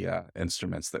traditional media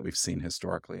instruments that we've seen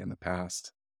historically in the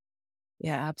past.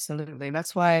 Yeah, absolutely.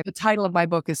 That's why the title of my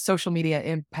book is Social Media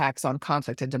Impacts on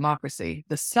Conflict and Democracy.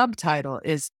 The subtitle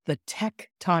is The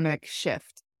Tectonic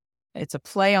Shift. It's a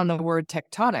play on the word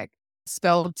tectonic,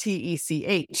 spelled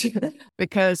T-E-C-H,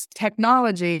 because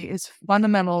technology is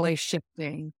fundamentally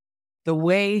shifting the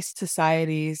way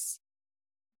societies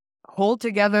hold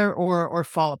together or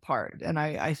fall apart. And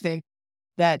I think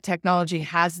that technology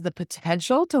has the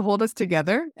potential to hold us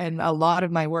together. And a lot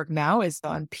of my work now is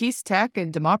on peace tech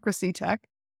and democracy tech.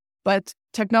 But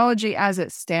technology as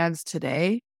it stands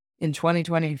today in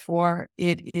 2024,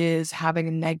 it is having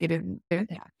a negative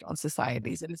impact on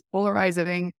societies. It is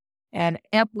polarizing and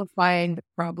amplifying the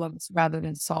problems rather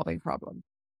than solving problems.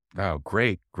 Oh,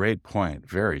 great point.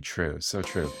 Very true. So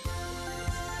true.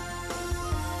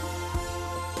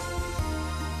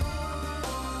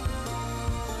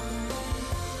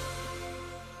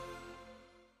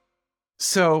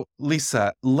 So,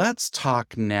 Lisa, let's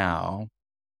talk now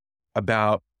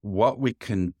about what we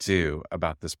can do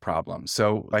about this problem.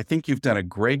 So I think you've done a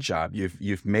great job.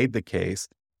 You've made the case.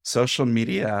 Social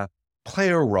media play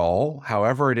a role,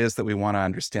 however it is that we want to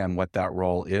understand what that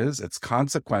role is. It's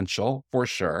consequential for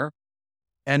sure.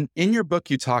 And in your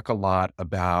book, you talk a lot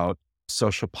about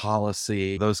social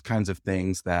policy, those kinds of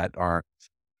things that are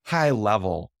high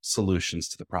level solutions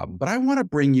to the problem. But I want to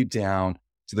bring you down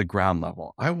to the ground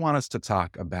level. I want us to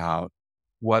talk about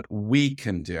what we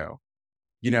can do.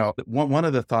 One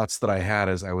of the thoughts that I had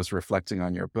as I was reflecting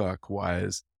on your book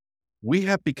was we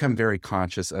have become very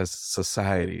conscious as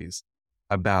societies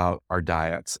about our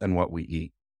diets and what we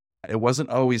eat. It wasn't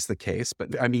always the case,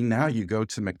 but I mean, now you go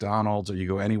to McDonald's or you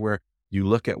go anywhere, you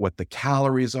look at what the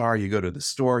calories are, you go to the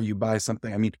store, you buy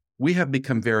something. I mean, we have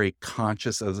become very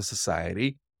conscious as a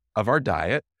society of our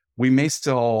diet. We may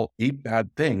still eat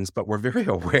bad things, but we're very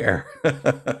aware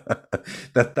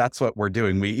that that's what we're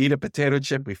doing. We eat a potato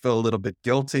chip, we feel a little bit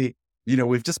guilty.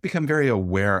 We've just become very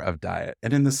aware of diet.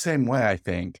 And in the same way, I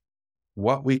think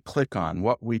what we click on,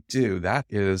 what we do, that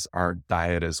is our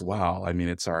diet as well. I mean,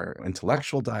 it's our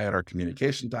intellectual diet, our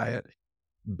communication diet.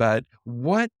 But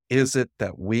what is it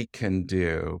that we can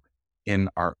do in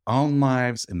our own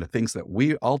lives, in the things that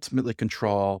we ultimately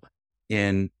control,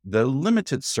 in the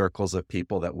limited circles of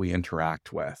people that we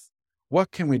interact with?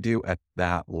 What can we do at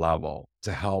that level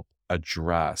to help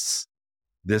address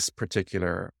this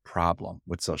particular problem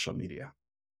with social media?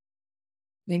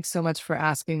 Thanks so much for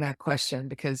asking that question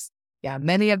because, yeah,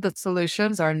 many of the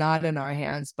solutions are not in our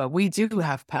hands, but we do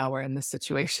have power in this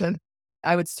situation.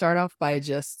 I would start off by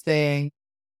just saying,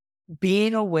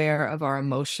 being aware of our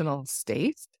emotional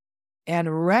state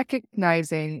and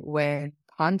recognizing when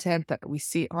content that we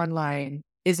see online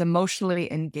is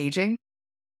emotionally engaging,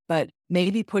 but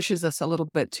maybe pushes us a little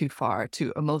bit too far,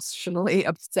 too emotionally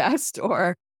obsessed,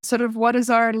 or sort of what is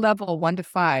our level 1 to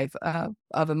 5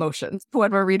 of emotions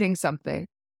when we're reading something?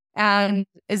 And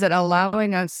is it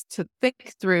allowing us to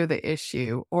think through the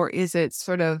issue, or is it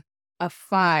sort of a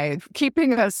 5,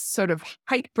 keeping us sort of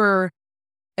hyper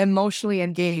emotionally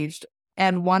engaged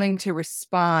and wanting to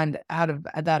respond out of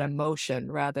that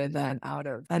emotion rather than out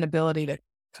of an ability to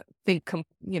think,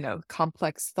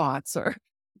 complex thoughts or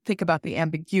think about the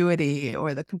ambiguity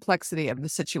or the complexity of the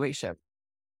situation.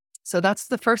 So that's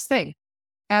the first thing.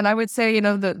 And I would say,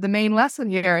 the main lesson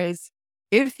here is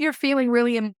if you're feeling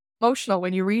really emotional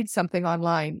when you read something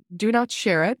online, do not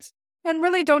share it and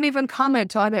really don't even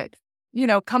comment on it.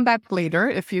 come back later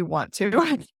if you want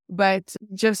to, but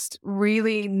just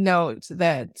really note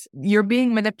that you're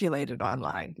being manipulated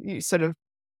online. You sort of,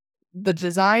 the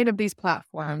design of these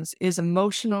platforms is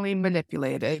emotionally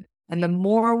manipulated. And the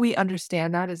more we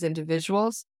understand that as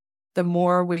individuals, the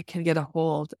more we can get a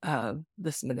hold of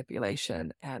this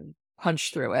manipulation and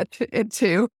punch through it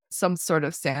into some sort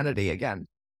of sanity again.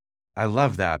 I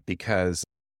love that because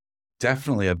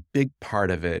definitely a big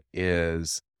part of it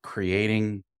is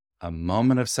creating a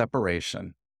moment of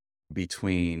separation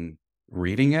between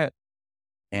reading it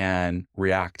and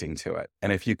reacting to it.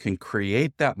 And if you can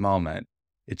create that moment,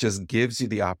 it just gives you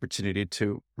the opportunity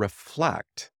to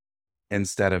reflect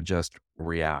instead of just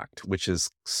react, which is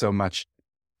so much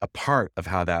a part of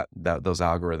how those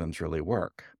algorithms really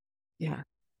work. Yeah.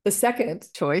 The second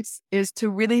choice is to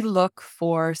really look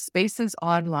for spaces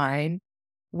online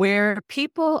where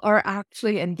people are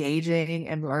actually engaging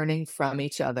and learning from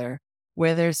each other,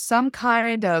 where there's some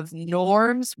kind of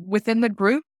norms within the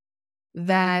group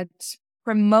that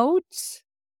promote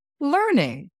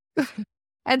learning.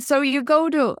 And so you go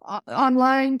to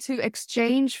online to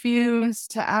exchange views,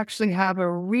 to actually have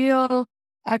a real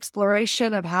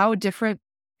exploration of how different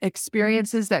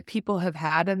experiences that people have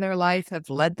had in their life have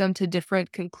led them to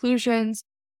different conclusions.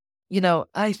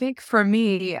 I think for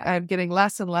me, I'm getting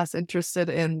less and less interested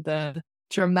in the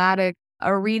dramatic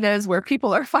arenas where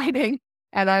people are fighting.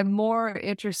 And I'm more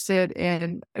interested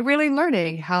in really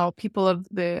learning how people of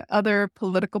the other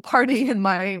political party in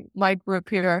my group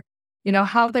here,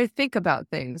 how they think about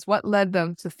things, what led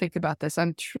them to think about this.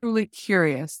 I'm truly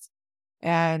curious.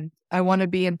 And I want to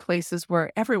be in places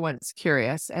where everyone's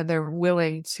curious and they're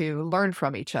willing to learn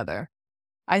from each other.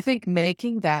 I think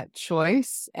making that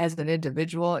choice as an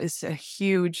individual is a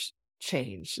huge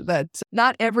change, that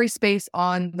not every space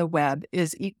on the web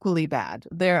is equally bad.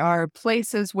 There are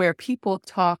places where people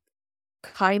talk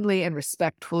kindly and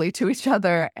respectfully to each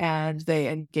other and they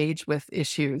engage with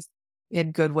issues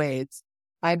in good ways.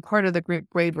 I'm part of the group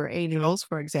Braver Angels,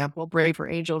 for example. Braver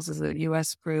Angels is a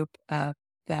U.S. group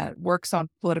that works on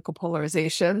political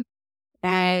polarization.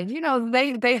 And,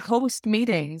 they host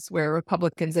meetings where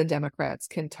Republicans and Democrats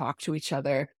can talk to each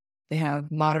other. They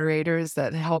have moderators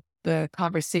that help the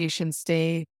conversation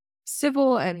stay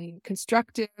civil and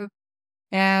constructive.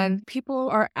 And people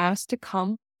are asked to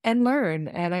come and learn.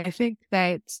 And I think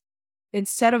that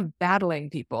instead of battling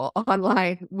people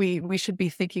online, we should be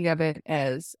thinking of it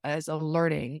as a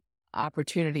learning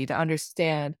opportunity to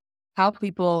understand how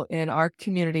people in our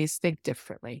communities think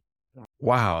differently.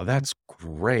 Wow, that's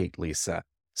great, Lisa.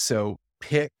 So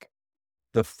pick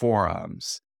the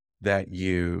forums that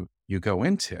you go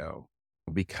into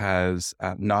because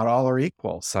not all are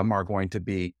equal. Some are going to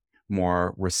be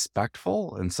more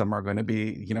respectful and some are going to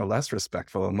be, less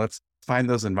respectful. And let's find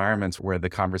those environments where the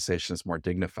conversation is more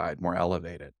dignified, more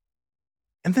elevated.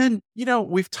 And then,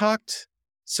 we've talked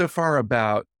so far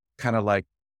about kind of like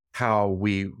how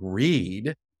we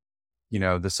read,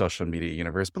 the social media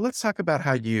universe, but let's talk about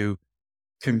how you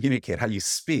communicate, how you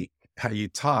speak, how you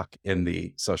talk in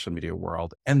the social media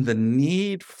world, and the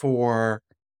need for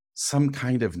some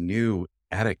kind of new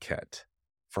etiquette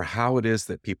for how it is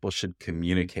that people should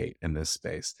communicate in this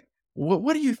space.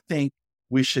 What do you think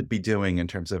we should be doing in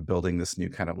terms of building this new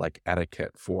kind of like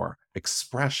etiquette for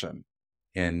expression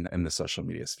in the social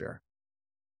media sphere?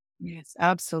 Yes,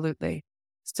 absolutely.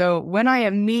 So when I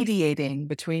am mediating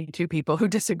between two people who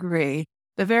disagree,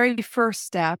 the very first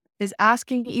step is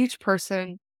asking each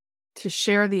person to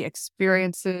share the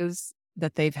experiences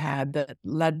that they've had that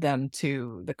led them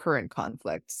to the current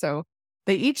conflict. So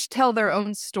they each tell their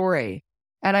own story.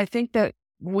 And I think that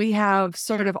we have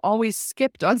sort of always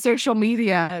skipped on social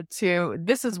media to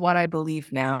this is what I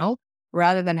believe now,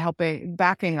 rather than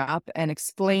backing up and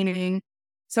explaining.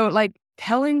 So like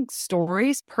telling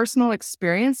stories, personal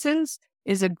experiences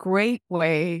is a great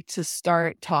way to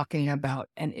start talking about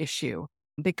an issue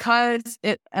because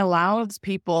it allows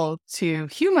people to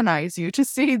humanize you, to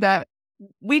see that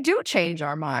we do change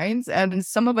our minds. And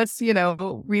some of us,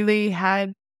 really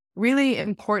had really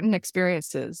important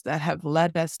experiences that have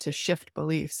led us to shift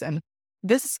beliefs. And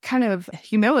this kind of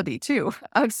humility too,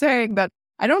 of saying that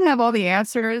I don't have all the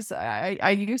answers.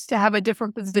 I used to have a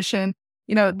different position.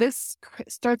 This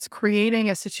starts creating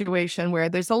a situation where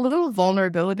there's a little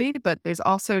vulnerability, but there's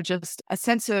also just a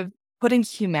sense of putting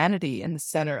humanity in the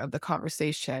center of the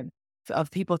conversation,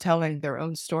 of people telling their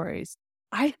own stories.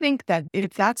 I think that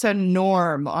if that's a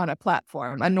norm on a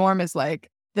platform, a norm is like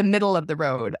the middle of the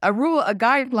road. A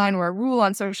guideline or a rule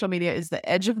on social media is the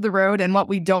edge of the road. And what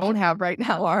we don't have right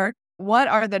now what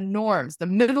are the norms, the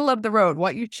middle of the road,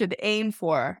 what you should aim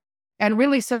for. And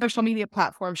really, social media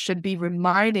platforms should be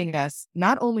reminding us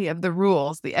not only of the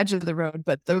rules, the edge of the road,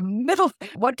 but the middle.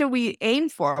 What do we aim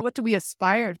for? What do we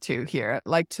aspire to here?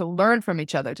 Like to learn from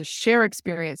each other, to share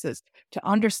experiences, to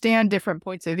understand different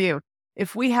points of view.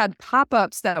 If we had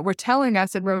pop-ups that were telling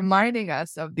us and reminding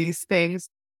us of these things,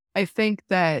 I think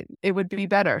that it would be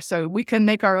better. So we can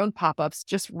make our own pop-ups,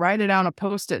 just write it on a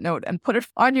Post-it note and put it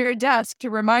on your desk to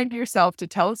remind yourself to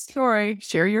tell a story,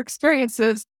 share your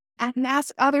experiences, and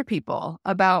ask other people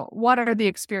about what are the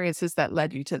experiences that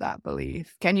led you to that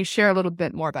belief. Can you share a little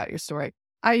bit more about your story?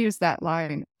 I use that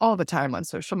line all the time on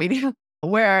social media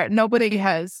where nobody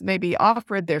has maybe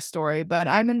offered their story, but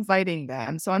I'm inviting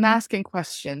them. So I'm asking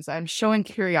questions. I'm showing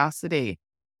curiosity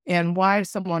and why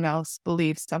someone else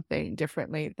believes something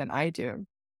differently than I do.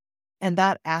 And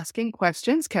that asking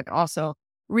questions can also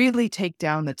really take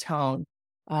down the tone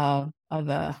of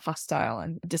the hostile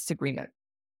and disagreement.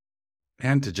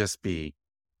 And to just be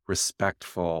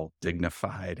respectful,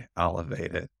 dignified,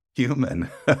 elevated,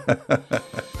 human.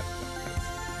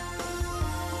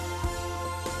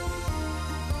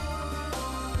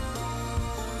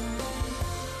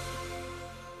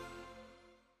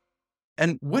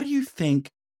 And what do you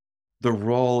think the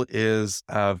role is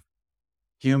of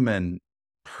human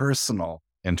personal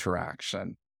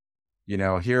interaction?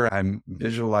 Here I'm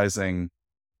visualizing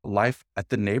life at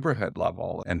the neighborhood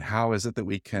level, and how is it that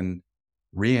we can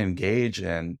re-engage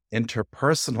in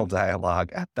interpersonal dialogue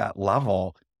at that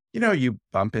level? You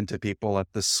bump into people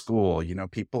at the school,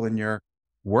 people in your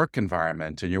work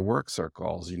environment, in your work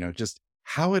circles, just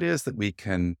how it is that we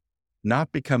can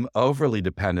not become overly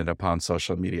dependent upon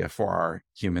social media for our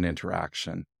human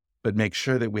interaction, but make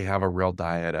sure that we have a real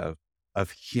diet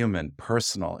of human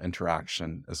personal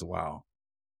interaction as well.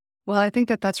 Well, I think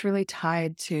that that's really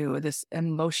tied to this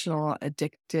emotional,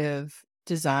 addictive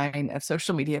design of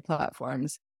social media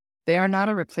platforms. They are not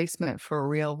a replacement for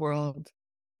real world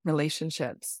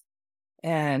relationships.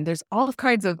 And there's all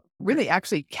kinds of really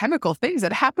actually chemical things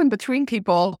that happen between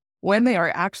people when they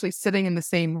are actually sitting in the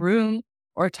same room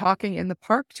or talking in the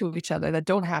park to each other that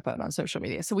don't happen on social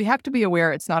media. So we have to be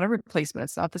aware it's not a replacement.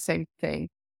 It's not the same thing.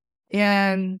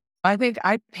 And I think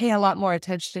I pay a lot more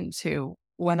attention to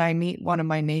when I meet one of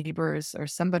my neighbors or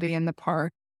somebody in the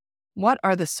park. What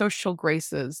are the social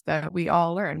graces that we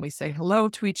all learn? We say hello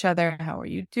to each other. How are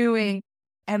you doing?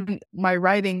 And my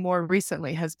writing more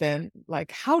recently has been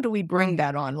like, how do we bring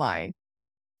that online?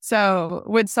 So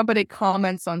when somebody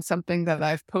comments on something that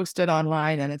I've posted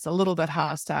online and it's a little bit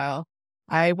hostile,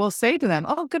 I will say to them,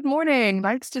 oh, good morning.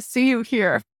 Nice to see you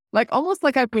here. Like almost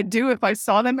like I would do if I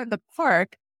saw them in the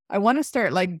park. I want to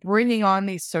start like bringing on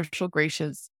these social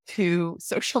graces to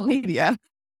social media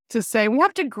to say we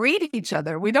have to greet each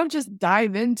other. We don't just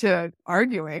dive into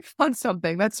arguing on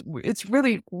something. It's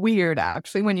really weird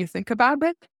actually when you think about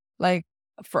it. Like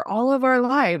for all of our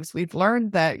lives, we've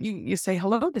learned that you say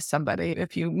hello to somebody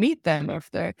if you meet them, or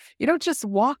you don't just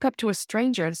walk up to a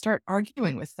stranger and start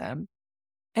arguing with them.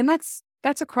 And that's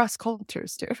across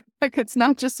cultures too. Like it's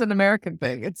not just an American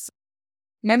thing. It's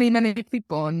many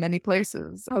people in many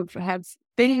places have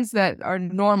things that are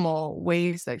normal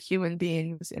ways that human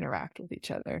beings interact with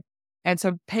each other. And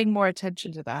so paying more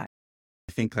attention to that.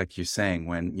 I think like you're saying,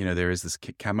 when, there is this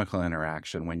chemical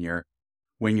interaction, when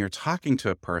you're talking to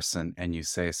a person and you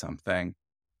say something,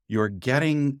 you're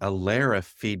getting a layer of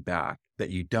feedback that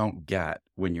you don't get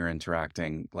when you're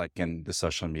interacting like in the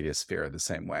social media sphere the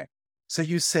same way. So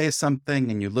you say something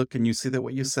and you look and you see that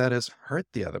what you said has hurt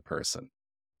the other person.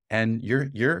 And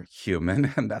you're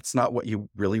human, and that's not what you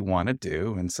really want to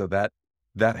do. And so that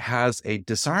has a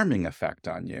disarming effect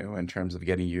on you in terms of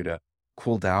getting you to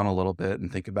cool down a little bit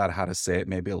and think about how to say it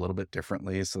maybe a little bit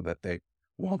differently so that they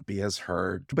won't be as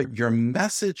hurt. But your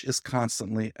message is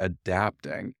constantly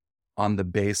adapting on the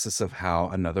basis of how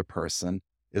another person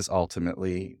is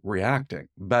ultimately reacting.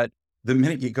 But the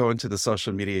minute you go into the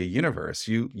social media universe,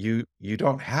 you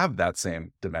don't have that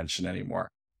same dimension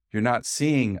anymore. You're not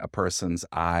seeing a person's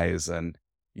eyes, and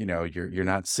you're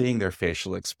not seeing their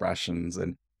facial expressions,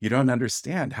 and you don't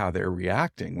understand how they're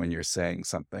reacting when you're saying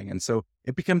something. And so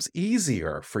it becomes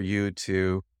easier for you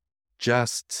to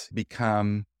just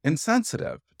become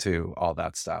insensitive to all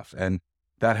that stuff. And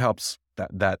that helps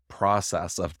that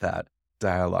process of that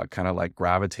dialogue kind of like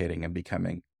gravitating and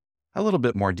becoming a little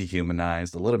bit more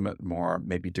dehumanized, a little bit more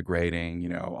maybe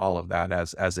degrading, all of that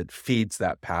as it feeds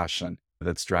that passion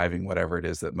that's driving whatever it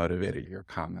is that motivated your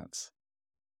comments.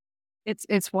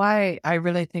 It's why I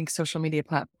really think social media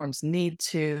platforms need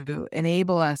to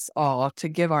enable us all to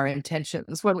give our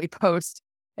intentions when we post.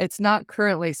 It's not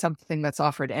currently something that's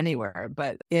offered anywhere,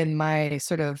 but in my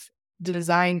sort of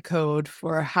design code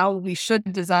for how we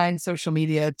should design social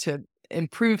media to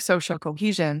improve social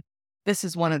cohesion, this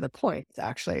is one of the points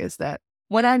actually, is that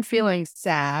when I'm feeling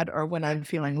sad or when I'm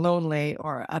feeling lonely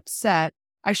or upset,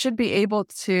 I should be able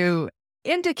to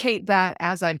indicate that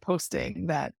as I'm posting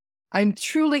that I'm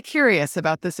truly curious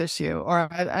about this issue,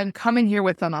 or I'm coming here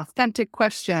with an authentic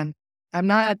question. I'm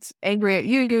not angry at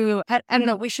you. And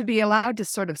that we should be allowed to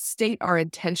sort of state our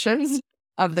intentions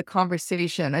of the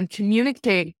conversation and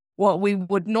communicate what we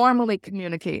would normally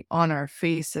communicate on our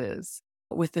faces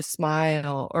with a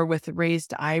smile or with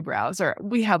raised eyebrows, or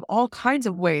we have all kinds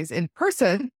of ways in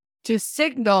person to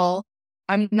signal,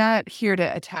 I'm not here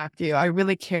to attack you. I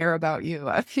really care about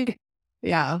you.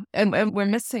 Yeah. And we're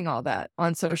missing all that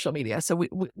on social media. So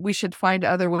we should find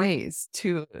other ways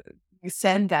to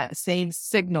send that same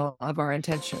signal of our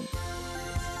intention.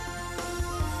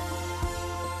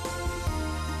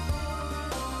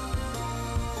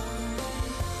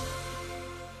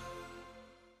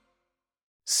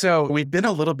 So we've been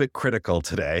a little bit critical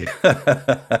today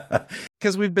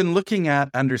because we've been looking at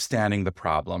understanding the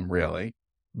problem, really.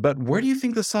 But where do you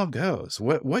think this all goes?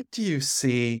 What do you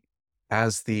see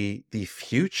as the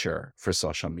future for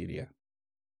social media?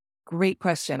 Great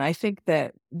question. I think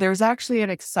that there's actually an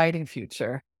exciting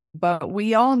future, but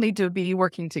we all need to be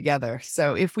working together.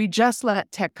 So if we just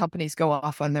let tech companies go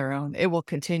off on their own, it will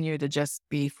continue to just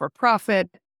be for profit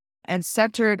and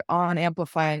centered on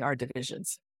amplifying our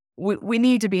divisions. We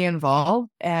need to be involved,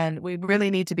 and we really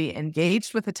need to be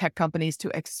engaged with the tech companies to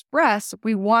express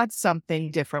we want something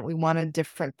different. We want a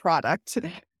different product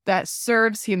that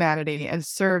serves humanity and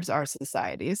serves our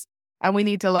societies. And we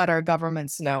need to let our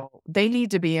governments know they need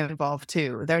to be involved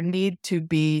too. There need to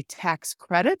be tax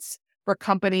credits for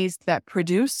companies that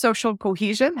produce social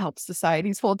cohesion, help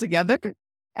societies hold together.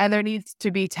 And there needs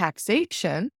to be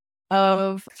taxation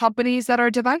of companies that are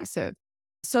divisive,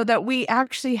 so that we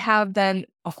actually have then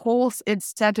a whole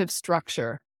incentive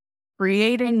structure,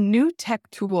 creating new tech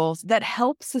tools that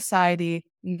help society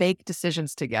make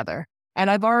decisions together.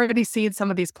 And I've already seen some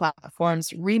of these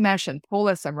platforms, Remesh and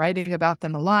Polis, I'm writing about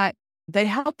them a lot. They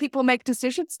help people make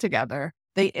decisions together.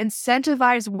 They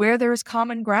incentivize where there's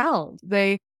common ground.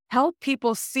 They help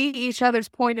people see each other's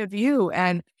point of view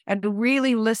and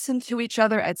really listen to each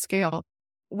other at scale.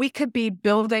 We could be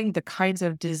building the kinds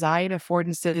of design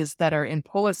affordances that are in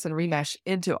Polis and Remesh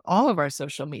into all of our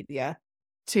social media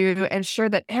to ensure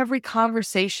that every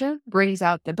conversation brings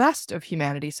out the best of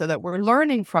humanity so that we're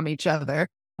learning from each other.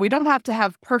 We don't have to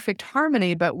have perfect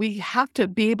harmony, but we have to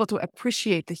be able to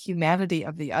appreciate the humanity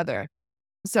of the other.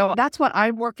 So that's what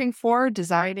I'm working for,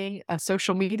 designing a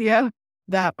social media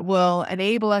that will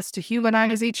enable us to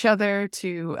humanize each other,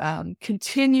 to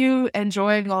continue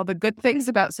enjoying all the good things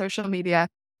about social media,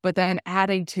 but then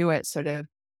adding to it sort of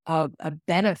a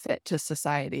benefit to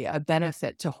society, a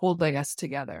benefit to holding us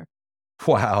together.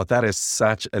 Wow, that is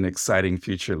such an exciting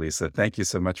future, Lisa. Thank you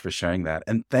so much for sharing that.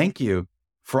 And thank you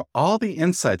for all the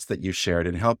insights that you shared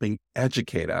in helping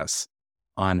educate us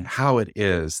on how it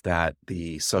is that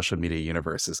the social media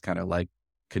universe is kind of like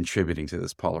contributing to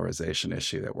this polarization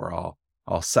issue that we're all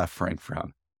suffering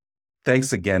from.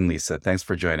 Thanks again, Lisa. Thanks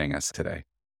for joining us today.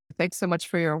 Thanks so much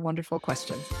for your wonderful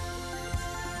questions.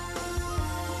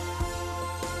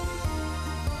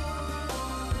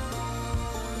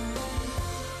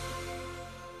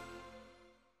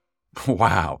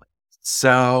 Wow.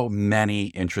 So many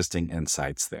interesting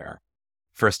insights there.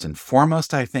 First and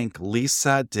foremost, I think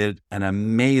Lisa did an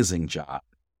amazing job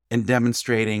in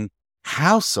demonstrating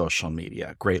how social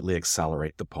media greatly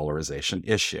accelerate the polarization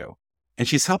issue. And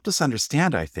she's helped us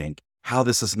understand, I think, how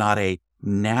this is not a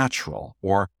natural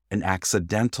or an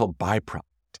accidental byproduct,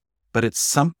 but it's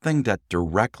something that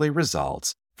directly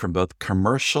results from both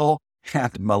commercial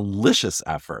and malicious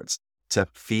efforts to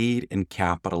feed and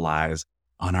capitalize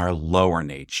on our lower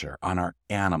nature, on our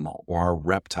animal or our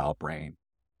reptile brain.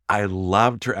 I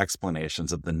loved her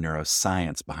explanations of the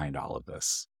neuroscience behind all of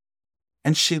this.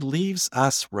 And she leaves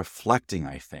us reflecting,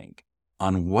 I think,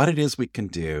 on what it is we can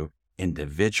do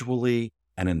individually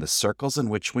and in the circles in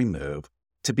which we move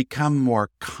to become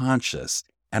more conscious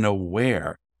and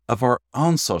aware of our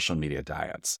own social media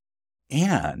diets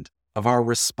and of our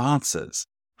responses,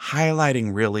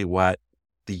 highlighting really what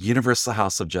the Universal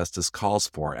House of Justice calls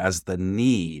for as the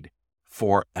need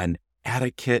for an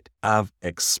etiquette of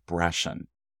expression,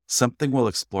 something we'll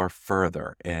explore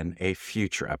further in a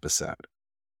future episode.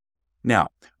 Now,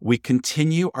 we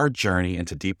continue our journey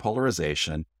into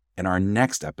depolarization in our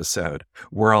next episode,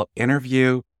 where I'll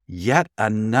interview yet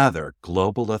another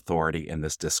global authority in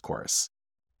this discourse.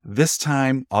 This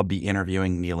time, I'll be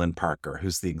interviewing Neelan Parker,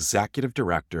 who's the executive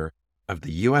director of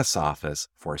the U.S. Office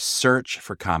for Search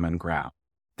for Common Ground.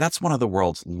 That's one of the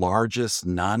world's largest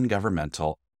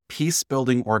non-governmental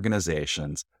peace-building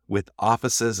organizations with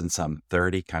offices in some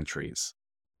 30 countries.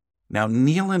 Now,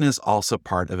 Nealon is also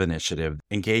part of an initiative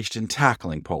engaged in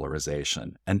tackling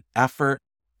polarization, an effort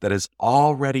that has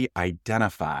already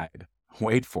identified,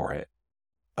 wait for it,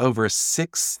 over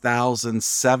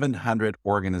 6,700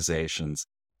 organizations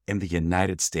in the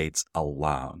United States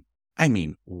alone. I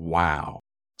mean, wow.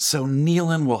 So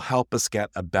Nealon will help us get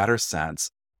a better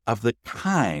sense of the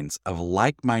kinds of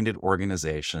like-minded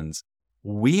organizations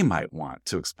we might want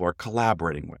to explore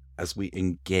collaborating with as we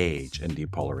engage in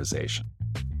depolarization.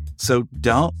 So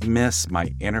don't miss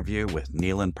my interview with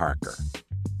Nealon Parker.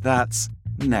 That's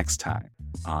next time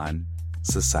on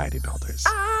Society Builders.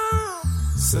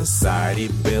 Society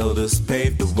builders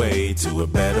paved the way to a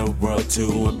better world,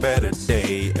 to a better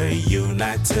day. A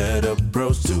united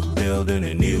approach to building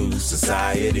a new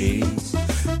society.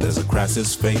 There's a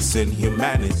crisis facing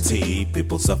humanity.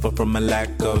 People suffer from a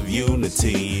lack of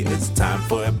unity. It's time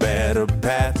for a better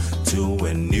path to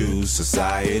a new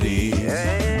society.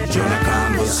 Join a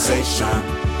conversation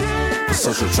for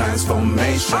social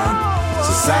transformation.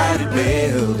 Society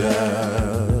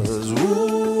builders.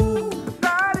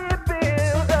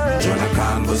 Join a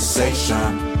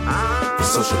conversation for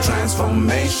social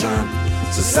transformation.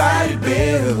 Society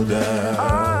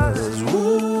builders.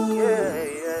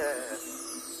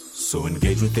 So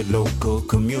engage with your local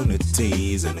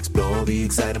communities and explore the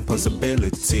exciting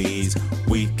possibilities.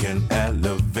 We can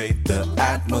elevate the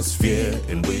atmosphere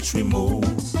in which we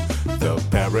move. The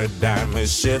paradigm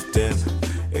is shifting.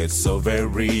 It's so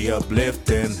very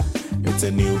uplifting. It's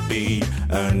a new beat,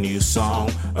 a new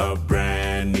song, a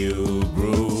brand new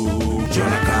groove.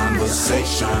 Join a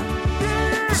conversation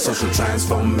for social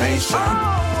transformation.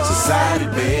 Society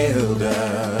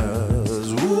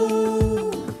builders.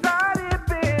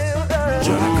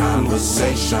 Join a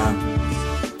conversation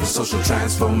for social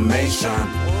transformation.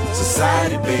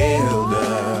 Society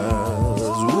builders.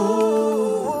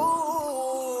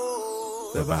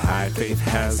 The Baha'i faith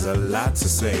has a lot to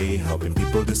say, helping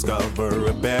people discover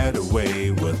a better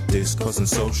way with discourse and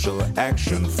social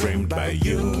action framed by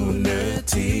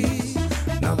unity.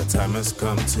 Now the time has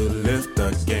come to lift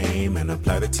the game and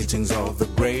apply the teachings of the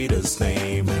greatest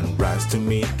name and rise to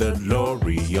meet the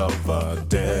glory of our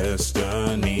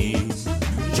destiny.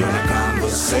 Join a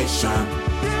conversation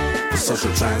for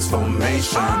social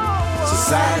transformation.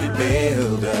 Society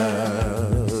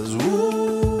builders.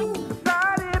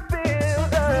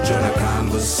 Join a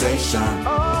conversation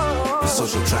for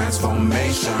social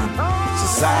transformation.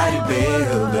 Society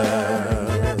builders.